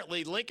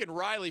apparently Lincoln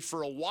Riley,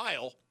 for a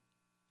while,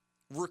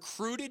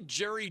 recruited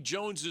Jerry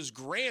Jones's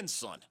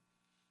grandson,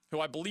 who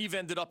I believe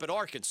ended up at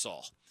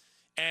Arkansas.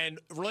 And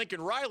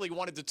Lincoln Riley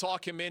wanted to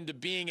talk him into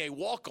being a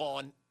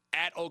walk-on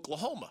at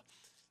Oklahoma.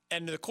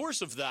 And in the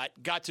course of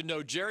that, got to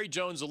know Jerry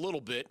Jones a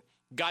little bit,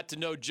 got to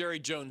know Jerry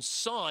Jones'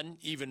 son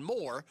even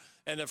more,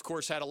 and, of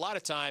course, had a lot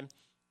of time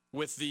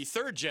with the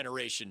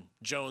third-generation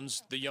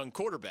Jones, the young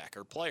quarterback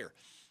or player.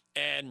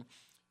 And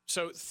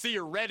so,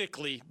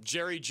 theoretically,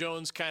 Jerry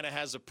Jones kind of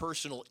has a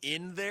personal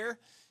in there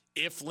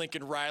if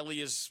Lincoln Riley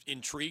is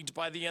intrigued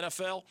by the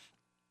NFL.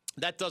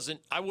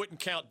 I wouldn't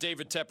count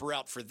David Tepper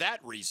out for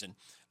that reason.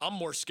 I'm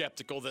more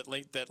skeptical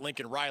that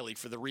Lincoln Riley,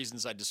 for the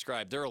reasons I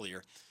described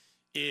earlier,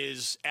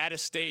 is at a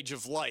stage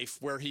of life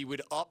where he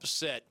would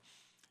upset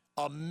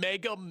a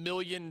mega $1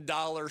 million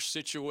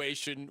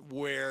situation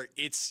where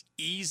it's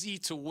easy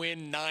to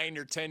win 9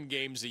 or 10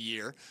 games a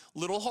year, a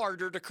little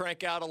harder to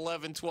crank out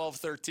 11, 12,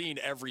 13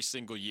 every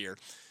single year.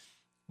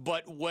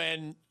 But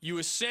when you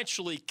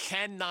essentially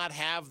cannot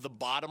have the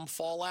bottom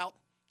fall out,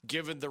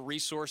 given the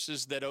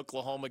resources that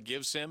Oklahoma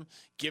gives him,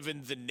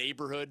 given the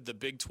neighborhood, the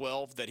Big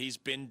 12 that he's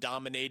been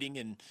dominating.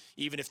 And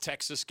even if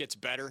Texas gets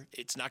better,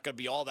 it's not going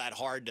to be all that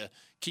hard to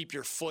keep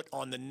your foot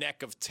on the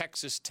neck of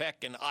Texas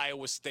Tech and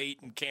Iowa State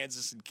and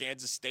Kansas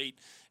State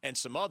and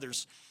some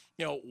others.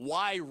 You know,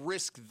 why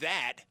risk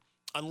that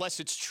unless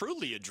it's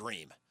truly a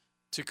dream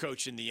to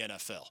coach in the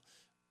NFL?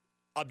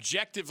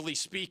 Objectively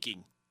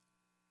speaking,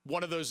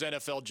 one of those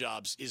NFL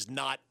jobs is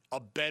not a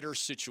better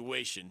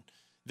situation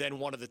than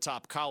one of the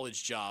top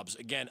college jobs,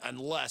 again,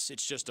 unless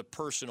it's just a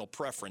personal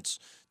preference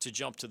to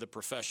jump to the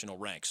professional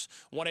ranks.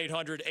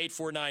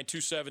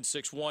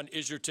 1-800-849-2761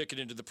 is your ticket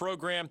into the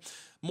program.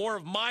 More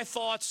of my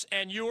thoughts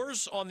and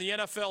yours on the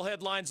NFL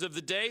headlines of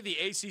the day, the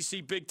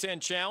ACC Big Ten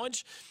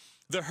Challenge.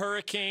 The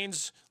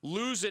Hurricanes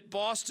lose at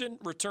Boston,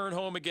 return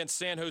home against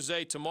San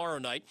Jose tomorrow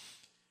night.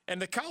 And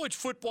the College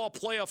Football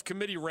Playoff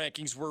Committee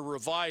rankings were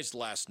revised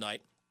last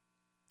night.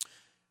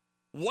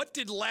 What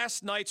did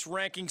last night's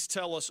rankings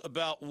tell us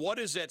about what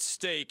is at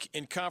stake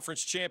in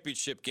conference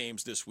championship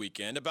games this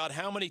weekend, about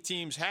how many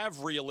teams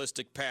have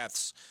realistic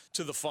paths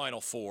to the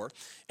Final Four?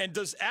 And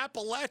does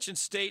Appalachian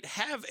State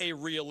have a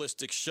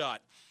realistic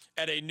shot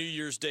at a New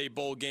Year's Day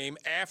bowl game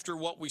after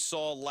what we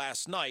saw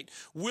last night?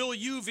 Will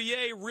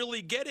UVA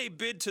really get a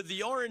bid to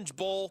the Orange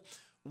Bowl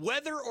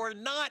whether or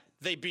not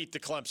they beat the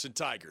Clemson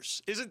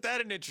Tigers? Isn't that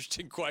an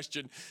interesting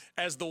question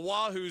as the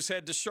Wahoos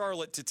head to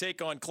Charlotte to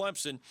take on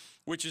Clemson,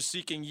 which is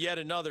seeking yet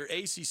another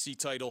ACC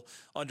title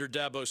under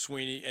Dabo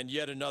Swinney and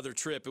yet another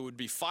trip. It would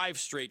be 5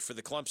 straight for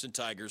the Clemson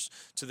Tigers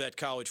to that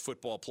college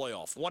football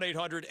playoff.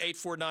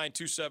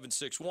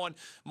 1-800-849-2761.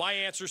 My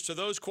answers to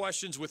those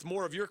questions with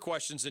more of your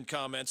questions and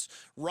comments.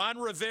 Ron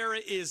Rivera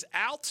is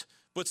out,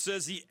 but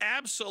says he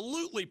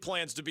absolutely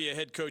plans to be a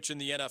head coach in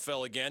the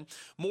NFL again.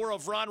 More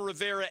of Ron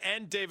Rivera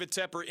and David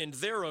Tepper in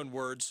their own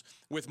words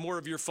with more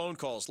of your phone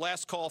calls.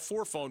 Last call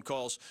for phone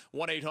calls,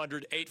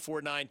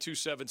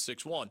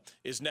 1-800-849-2761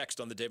 is next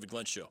on The David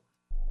Glenn Show.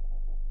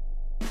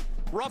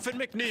 Ruffin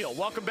McNeil,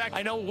 welcome back.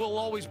 I know we'll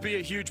always be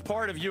a huge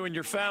part of you and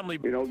your family.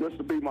 You know, this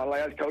will be my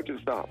last coaching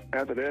stop.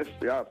 After this,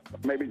 yeah,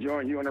 maybe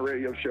join you on the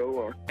radio show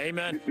or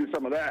Amen. Do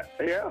some of that.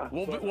 Yeah.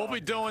 We'll be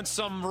doing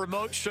some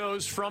remote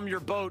shows from your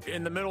boat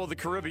in the middle of the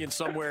Caribbean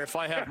somewhere if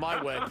I have my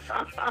way.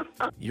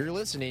 You're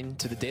listening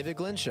to The David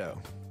Glenn Show.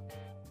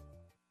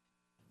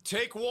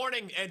 Take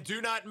warning and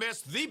do not miss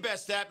the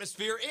best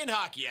atmosphere in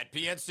hockey at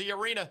PNC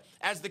Arena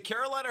as the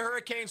Carolina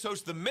Hurricanes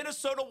host the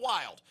Minnesota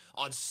Wild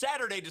on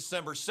Saturday,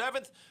 December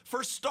 7th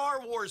for Star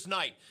Wars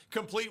Night,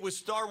 complete with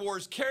Star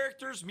Wars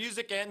characters,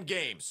 music, and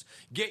games.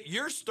 Get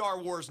your Star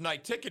Wars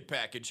Night ticket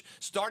package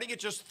starting at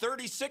just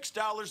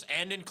 $36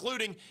 and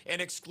including an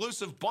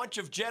exclusive Bunch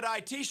of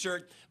Jedi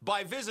t-shirt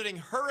by visiting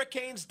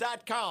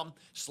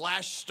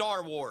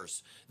hurricanes.com/Star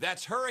Wars.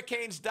 That's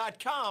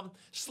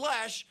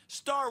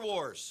hurricanes.com/Star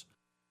Wars.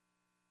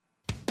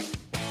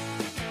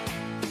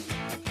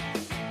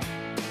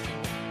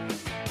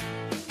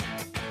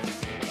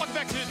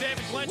 Back to the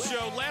David Glenn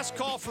Show. Last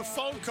call for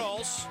phone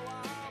calls.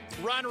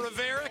 Ron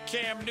Rivera,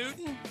 Cam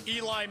Newton,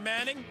 Eli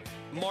Manning,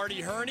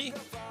 Marty Herney,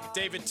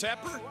 David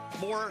Tepper.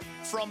 More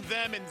from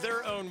them in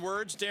their own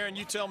words. Darren,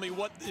 you tell me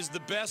what is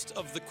the best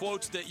of the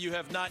quotes that you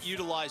have not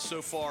utilized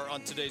so far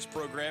on today's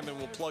program, and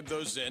we'll plug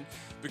those in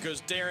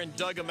because Darren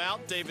dug them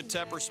out. David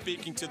Tepper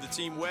speaking to the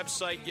team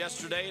website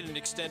yesterday in an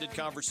extended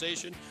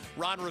conversation.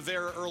 Ron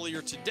Rivera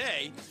earlier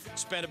today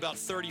spent about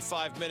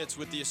 35 minutes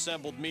with the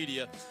assembled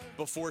media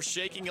before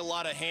shaking a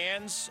lot of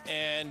hands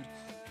and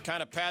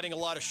kind of patting a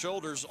lot of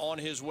shoulders on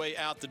his way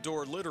out the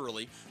door,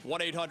 literally.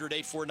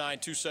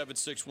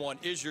 1-800-849-2761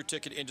 is your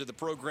ticket into the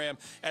program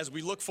as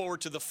we look forward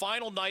to the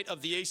final night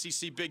of the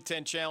ACC Big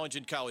Ten Challenge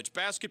in college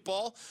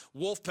basketball.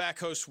 Wolfpack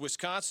hosts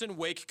Wisconsin.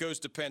 Wake goes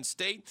to Penn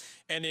State.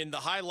 And in the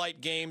highlight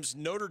games,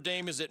 Notre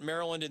Dame is at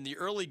Maryland in the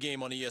early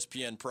game on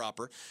ESPN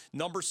proper.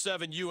 Number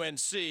 7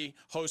 UNC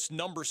hosts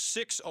number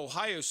 6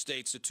 Ohio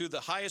State, so two of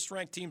the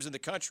highest-ranked teams in the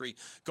country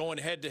going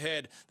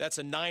head-to-head. That's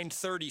a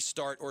 9:30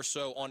 start or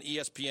so on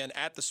ESPN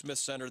at the Smith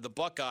Center. The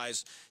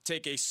Buckeyes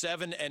take a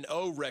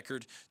 7-0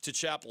 record to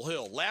Chapel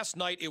Hill. Last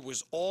night, it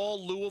was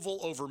all Louisville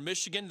over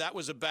Michigan. That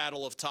was a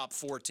battle of top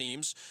 4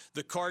 teams.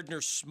 The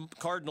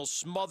Cardinals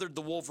smothered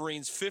the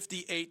Wolverines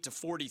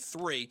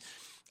 58-43.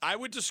 I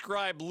would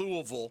describe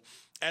Louisville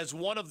as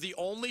one of the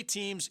only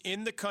teams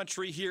in the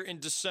country here in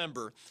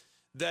December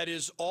that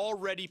is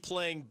already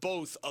playing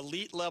both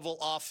elite-level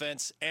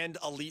offense and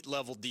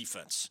elite-level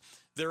defense.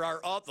 There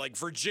are, like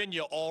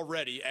Virginia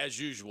already, as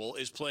usual,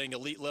 is playing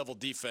elite-level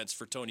defense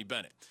for Tony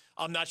Bennett.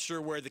 I'm not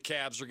sure where the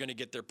Cavs are going to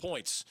get their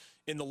points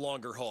in the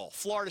longer haul.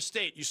 Florida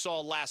State, you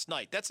saw last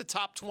night. That's a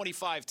top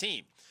 25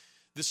 team.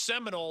 The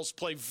Seminoles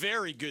play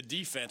very good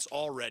defense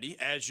already,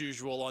 as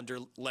usual, under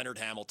Leonard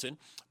Hamilton.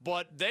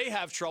 But they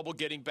have trouble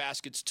getting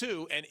baskets,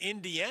 too. And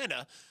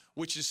Indiana,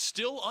 which is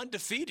still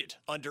undefeated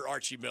under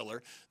Archie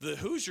Miller. The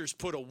Hoosiers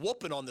put a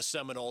whooping on the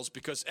Seminoles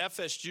because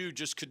FSU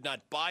just could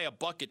not buy a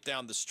bucket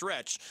down the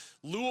stretch.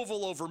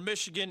 Louisville over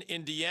Michigan,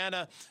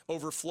 Indiana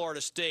over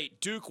Florida State.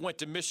 Duke went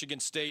to Michigan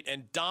State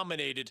and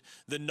dominated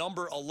the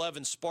number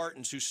 11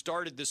 Spartans, who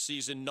started this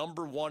season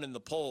number 1 in the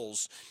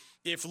polls.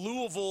 If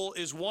Louisville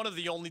is one of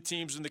the only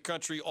teams in the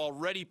country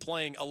already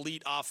playing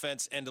elite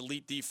offense and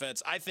elite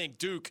defense, I think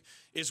Duke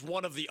is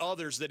one of the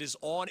others that is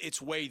on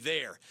its way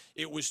there.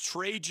 It was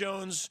Trey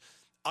Jones,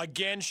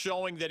 again,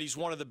 showing that he's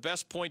one of the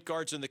best point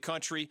guards in the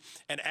country,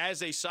 and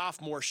as a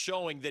sophomore,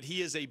 showing that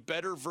he is a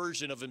better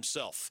version of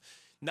himself.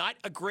 Not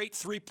a great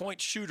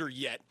three-point shooter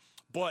yet,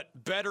 but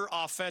better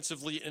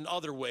offensively in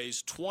other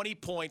ways. 20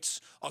 points,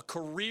 a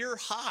career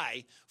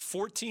high,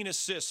 14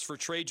 assists for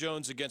Trey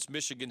Jones against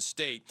Michigan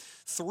State,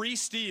 3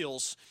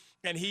 steals,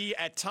 and he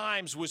at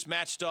times was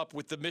matched up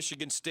with the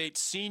Michigan State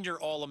senior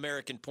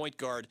All-American point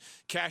guard,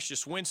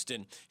 Cassius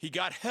Winston. He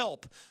got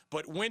help,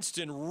 but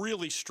Winston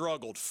really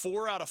struggled.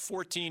 4 out of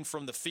 14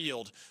 from the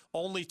field,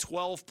 only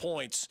 12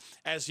 points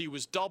as he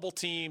was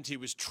double-teamed. He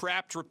was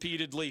trapped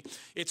repeatedly.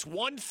 It's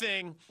one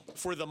thing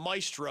for the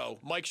maestro,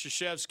 Mike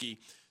Krzyzewski,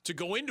 to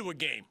go into a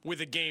game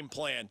with a game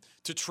plan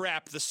to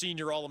trap the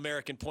senior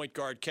All-American point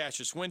guard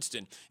Cassius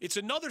Winston. It's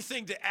another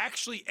thing to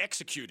actually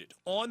execute it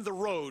on the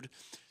road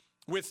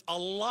with a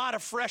lot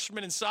of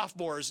freshmen and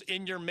sophomores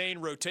in your main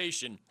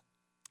rotation.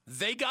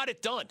 They got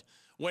it done.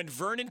 When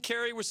Vernon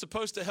Carey was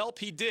supposed to help,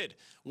 he did.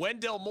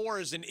 Wendell Moore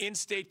is an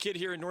in-state kid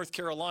here in North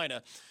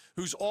Carolina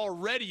who's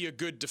already a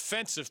good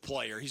defensive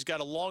player. He's got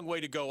a long way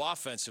to go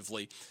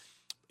offensively.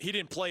 He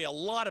didn't play a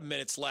lot of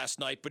minutes last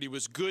night, but he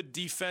was good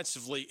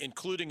defensively,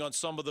 including on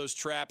some of those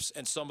traps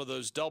and some of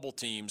those double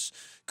teams.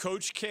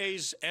 Coach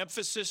K's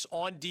emphasis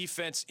on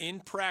defense in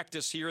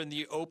practice here in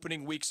the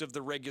opening weeks of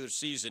the regular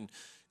season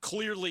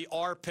clearly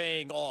are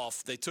paying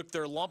off. They took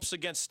their lumps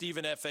against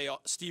Stephen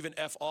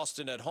F.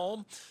 Austin at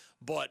home,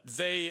 but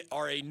they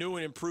are a new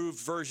and improved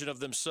version of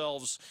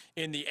themselves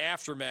in the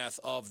aftermath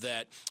of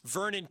that.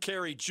 Vernon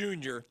Carey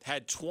Jr.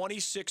 had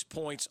 26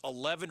 points,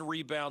 11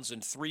 rebounds,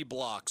 and 3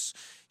 blocks.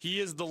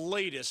 He is the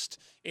latest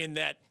in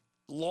that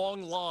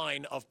long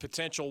line of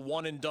potential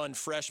one-and-done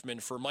freshmen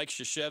for Mike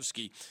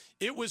Krzyzewski.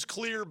 It was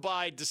clear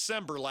by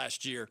December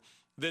last year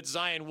that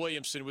Zion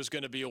Williamson was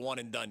going to be a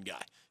one-and-done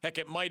guy. Heck,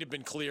 it might have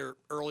been clear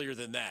earlier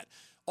than that.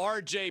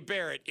 R.J.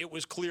 Barrett, it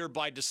was clear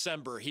by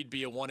December he'd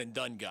be a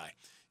one-and-done guy.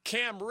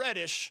 Cam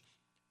Reddish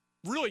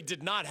really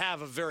did not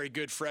have a very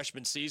good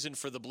freshman season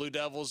for the Blue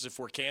Devils, if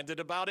we're candid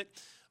about it.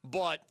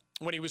 But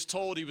when he was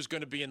told he was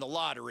going to be in the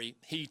lottery,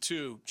 he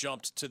too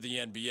jumped to the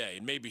NBA.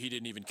 And maybe he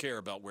didn't even care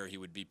about where he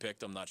would be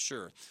picked. I'm not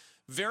sure.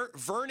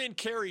 Vernon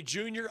Carey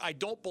Jr., I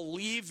don't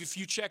believe, if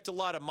you checked a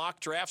lot of mock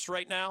drafts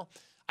right now,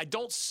 I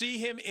don't see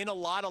him in a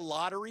lot of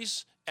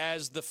lotteries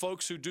as the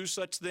folks who do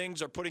such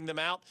things are putting them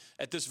out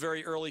at this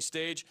very early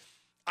stage.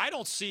 I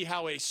don't see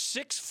how a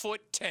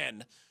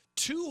 6'10",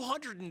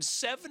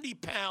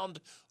 270-pound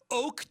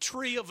oak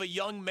tree of a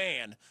young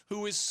man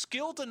who is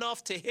skilled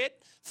enough to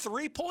hit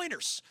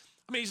three-pointers.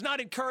 I mean, he's not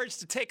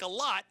encouraged to take a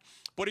lot,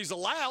 but he's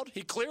allowed.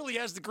 He clearly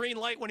has the green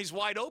light when he's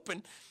wide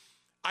open.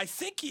 I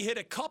think he hit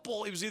a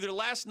couple. It was either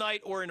last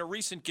night or in a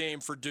recent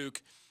game for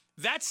Duke.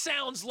 That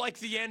sounds like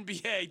the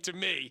NBA to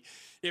me.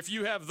 If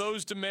you have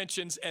those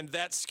dimensions and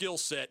that skill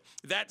set,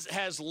 that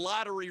has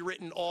lottery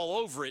written all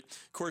over it.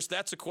 Of course,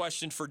 that's a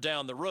question for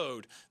down the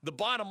road. The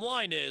bottom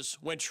line is,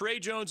 when Trey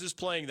Jones is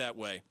playing that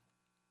way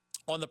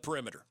on the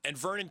perimeter, and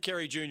Vernon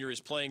Carey Jr. is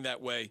playing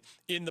that way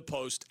in the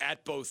post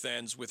at both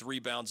ends with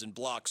rebounds and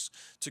blocks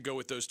to go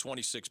with those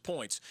 26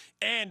 points,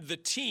 and the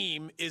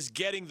team is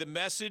getting the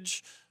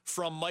message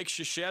from Mike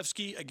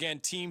Krzyzewski, again,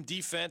 team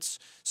defense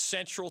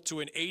central to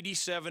an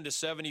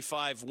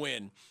 87-75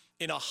 win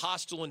in a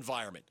hostile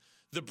environment.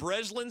 The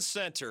Breslin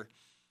Center,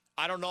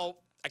 I don't know,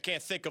 I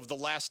can't think of the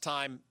last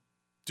time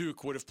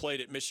Duke would have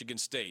played at Michigan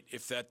State,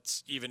 if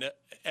that's even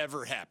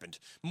ever happened,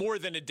 more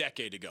than a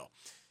decade ago.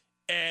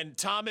 And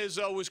Tom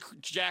Izzo was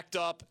jacked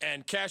up,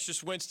 and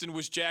Cassius Winston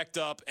was jacked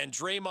up, and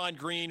Draymond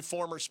Green,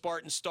 former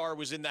Spartan star,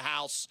 was in the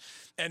house,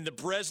 and the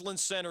Breslin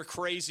Center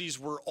crazies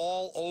were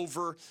all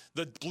over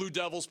the Blue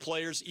Devils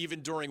players,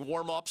 even during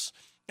warm-ups.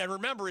 And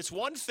remember, it's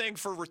one thing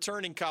for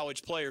returning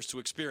college players to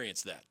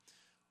experience that.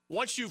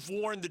 Once you've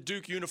worn the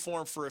Duke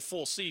uniform for a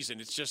full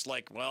season, it's just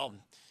like, well,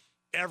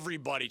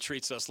 everybody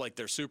treats us like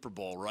they're Super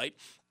Bowl, right?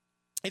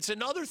 It's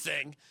another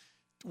thing,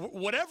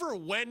 whatever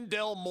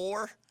Wendell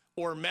Moore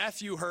or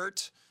Matthew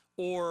Hurt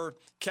or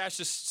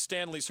Cassius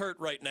Stanley's hurt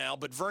right now,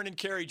 but Vernon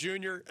Carey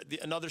Jr.,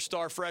 another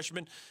star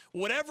freshman,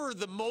 whatever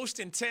the most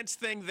intense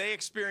thing they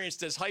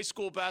experienced as high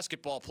school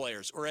basketball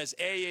players or as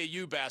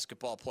AAU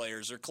basketball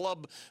players or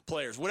club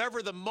players,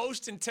 whatever the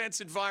most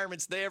intense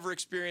environments they ever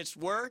experienced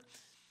were,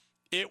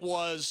 it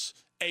was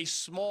a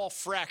small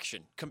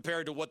fraction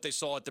compared to what they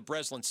saw at the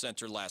Breslin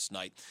Center last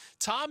night.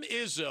 Tom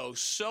Izzo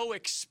so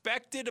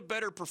expected a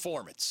better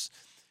performance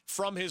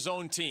from his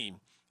own team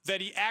that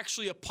he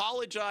actually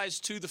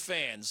apologized to the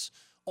fans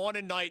on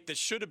a night that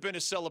should have been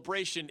a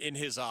celebration in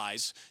his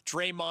eyes.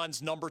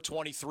 Draymond's number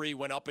 23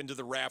 went up into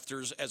the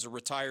rafters as a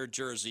retired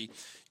jersey.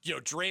 You know,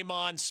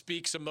 Draymond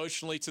speaks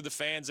emotionally to the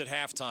fans at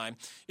halftime.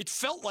 It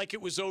felt like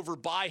it was over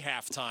by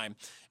halftime,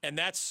 and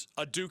that's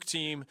a Duke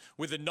team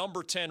with a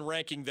number 10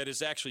 ranking that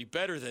is actually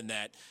better than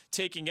that,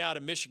 taking out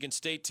a Michigan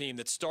State team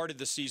that started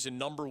the season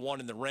number 1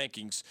 in the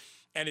rankings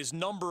and is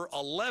number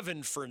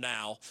 11 for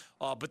now.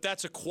 But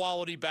that's a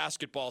quality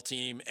basketball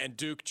team, and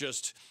Duke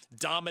just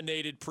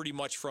dominated pretty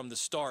much from the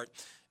start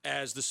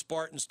as the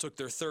Spartans took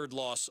their 3rd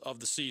loss of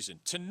the season.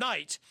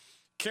 Tonight,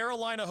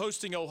 Carolina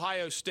hosting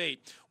Ohio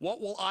State.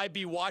 What will I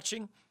be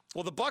watching?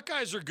 Well, the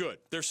Buckeyes are good.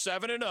 They're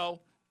 7-0.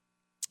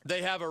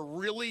 They have a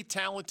really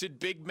talented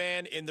big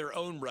man in their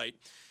own right.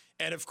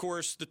 And, of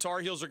course, the Tar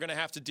Heels are going to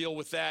have to deal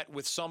with that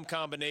with some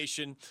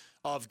combination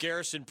of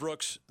Garrison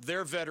Brooks,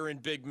 their veteran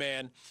big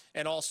man,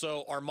 and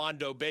also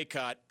Armando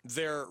Bacot,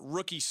 their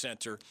rookie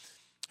center,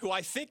 who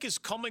I think is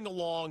coming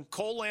along.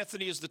 Cole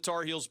Anthony is the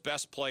Tar Heels'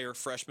 best player,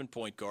 freshman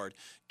point guard.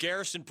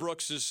 Garrison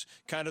Brooks is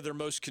kind of their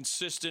most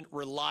consistent,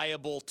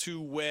 reliable,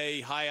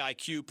 two-way, high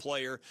IQ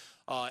player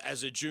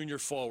as a junior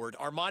forward.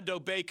 Armando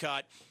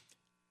Bacot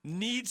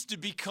needs to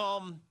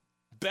become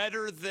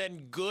better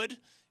than good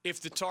if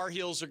the Tar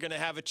Heels are going to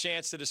have a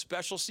chance at a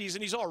special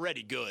season. He's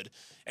already good,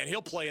 and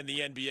he'll play in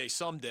the NBA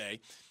someday.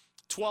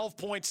 12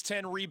 points,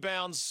 10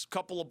 rebounds,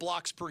 couple of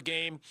blocks per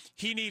game.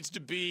 He needs to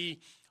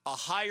be a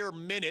higher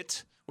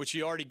minute, which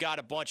he already got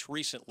a bunch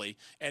recently,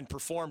 and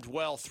performed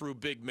well through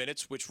big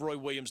minutes, which Roy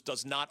Williams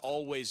does not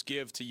always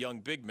give to young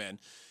big men.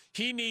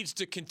 He needs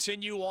to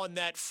continue on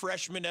that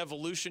freshman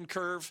evolution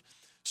curve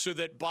so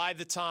that by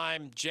the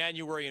time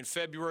January and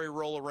February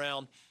roll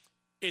around,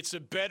 it's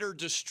a better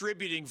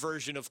distributing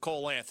version of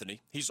Cole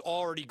Anthony. He's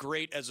already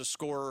great as a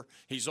scorer.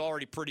 He's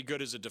already pretty good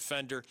as a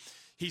defender.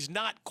 He's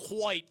not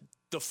quite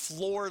the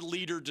floor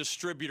leader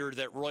distributor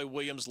that Roy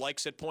Williams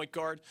likes at point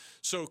guard.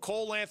 So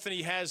Cole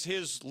Anthony has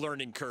his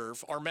learning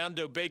curve.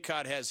 Armando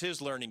Bacot has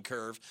his learning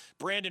curve.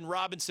 Brandon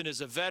Robinson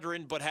is a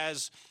veteran but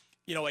has,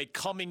 you know, a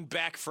coming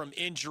back from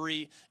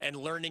injury and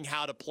learning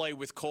how to play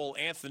with Cole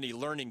Anthony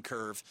learning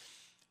curve.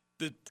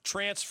 The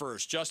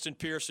transfers, Justin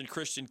Pierce and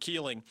Christian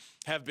Keeling,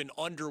 have been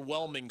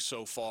underwhelming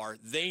so far.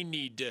 They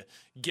need to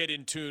get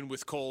in tune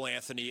with Cole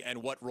Anthony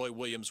and what Roy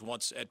Williams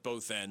wants at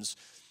both ends.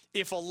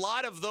 If a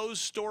lot of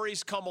those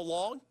stories come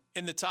along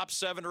in the top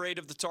 7 or 8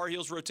 of the Tar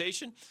Heels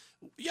rotation,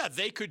 yeah,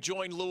 they could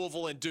join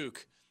Louisville and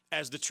Duke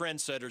as the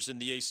trendsetters in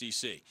the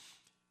ACC.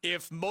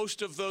 If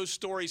most of those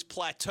stories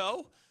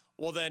plateau,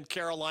 well, then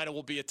Carolina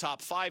will be a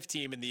top 5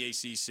 team in the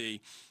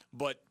ACC,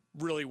 but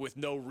really with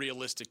no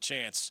realistic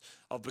chance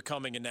of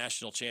becoming a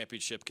national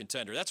championship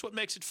contender. That's what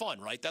makes it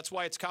fun, right? That's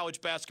why it's college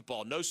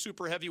basketball. No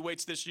super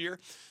heavyweights this year.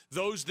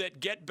 Those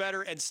that get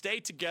better and stay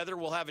together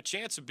will have a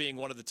chance of being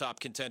one of the top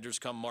contenders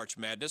come March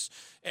Madness.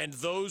 And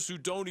those who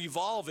don't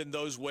evolve in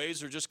those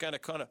ways are just going to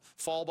kind of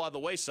fall by the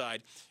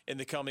wayside in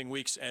the coming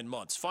weeks and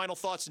months. Final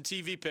thoughts and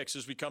TV picks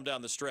as we come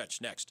down the stretch.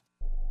 Next.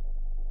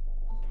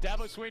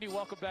 Dabo Sweeney,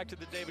 welcome back to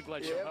the David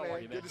Glenn Show. How are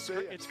you, man? Good to see you.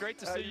 It's great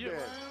to see you.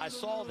 I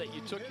saw that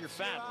you took your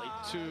family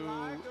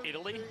to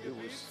Italy. It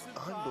was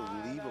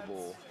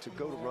unbelievable to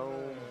go to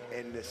Rome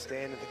and to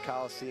stand at the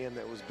Coliseum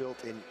that was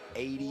built in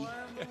 80.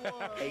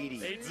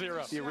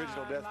 8-0. The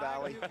original Death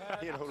Valley,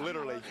 you know,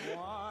 literally.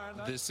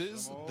 This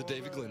is the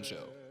David Glenn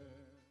Show.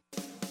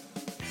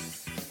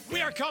 We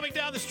are coming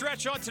down the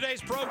stretch on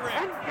today's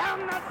program.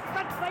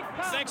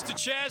 Thanks to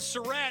Chaz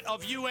Surratt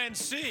of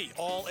UNC,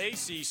 all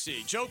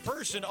ACC. Joe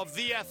Person of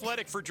The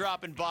Athletic for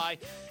dropping by.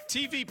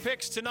 TV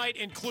picks tonight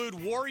include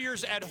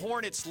Warriors at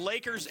Hornets,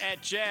 Lakers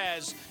at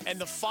Jazz, and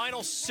the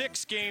final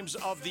 6 games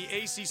of the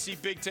ACC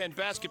Big Ten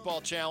Basketball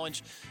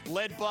Challenge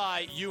led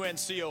by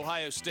UNC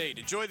Ohio State.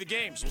 Enjoy the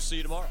games. We'll see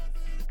you tomorrow.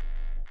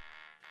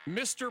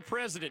 Mr.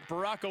 President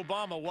Barack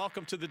Obama,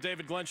 welcome to the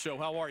David Glenn Show.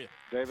 How are you?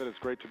 David, it's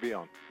great to be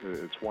on.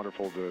 It's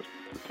wonderful to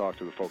talk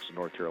to the folks in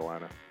North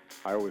Carolina.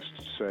 I always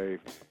say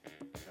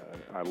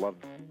I love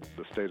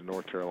the state of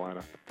North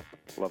Carolina,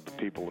 love the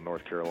people of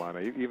North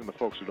Carolina. Even the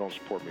folks who don't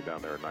support me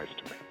down there are nice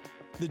to me.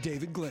 The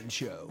David Glenn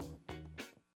Show.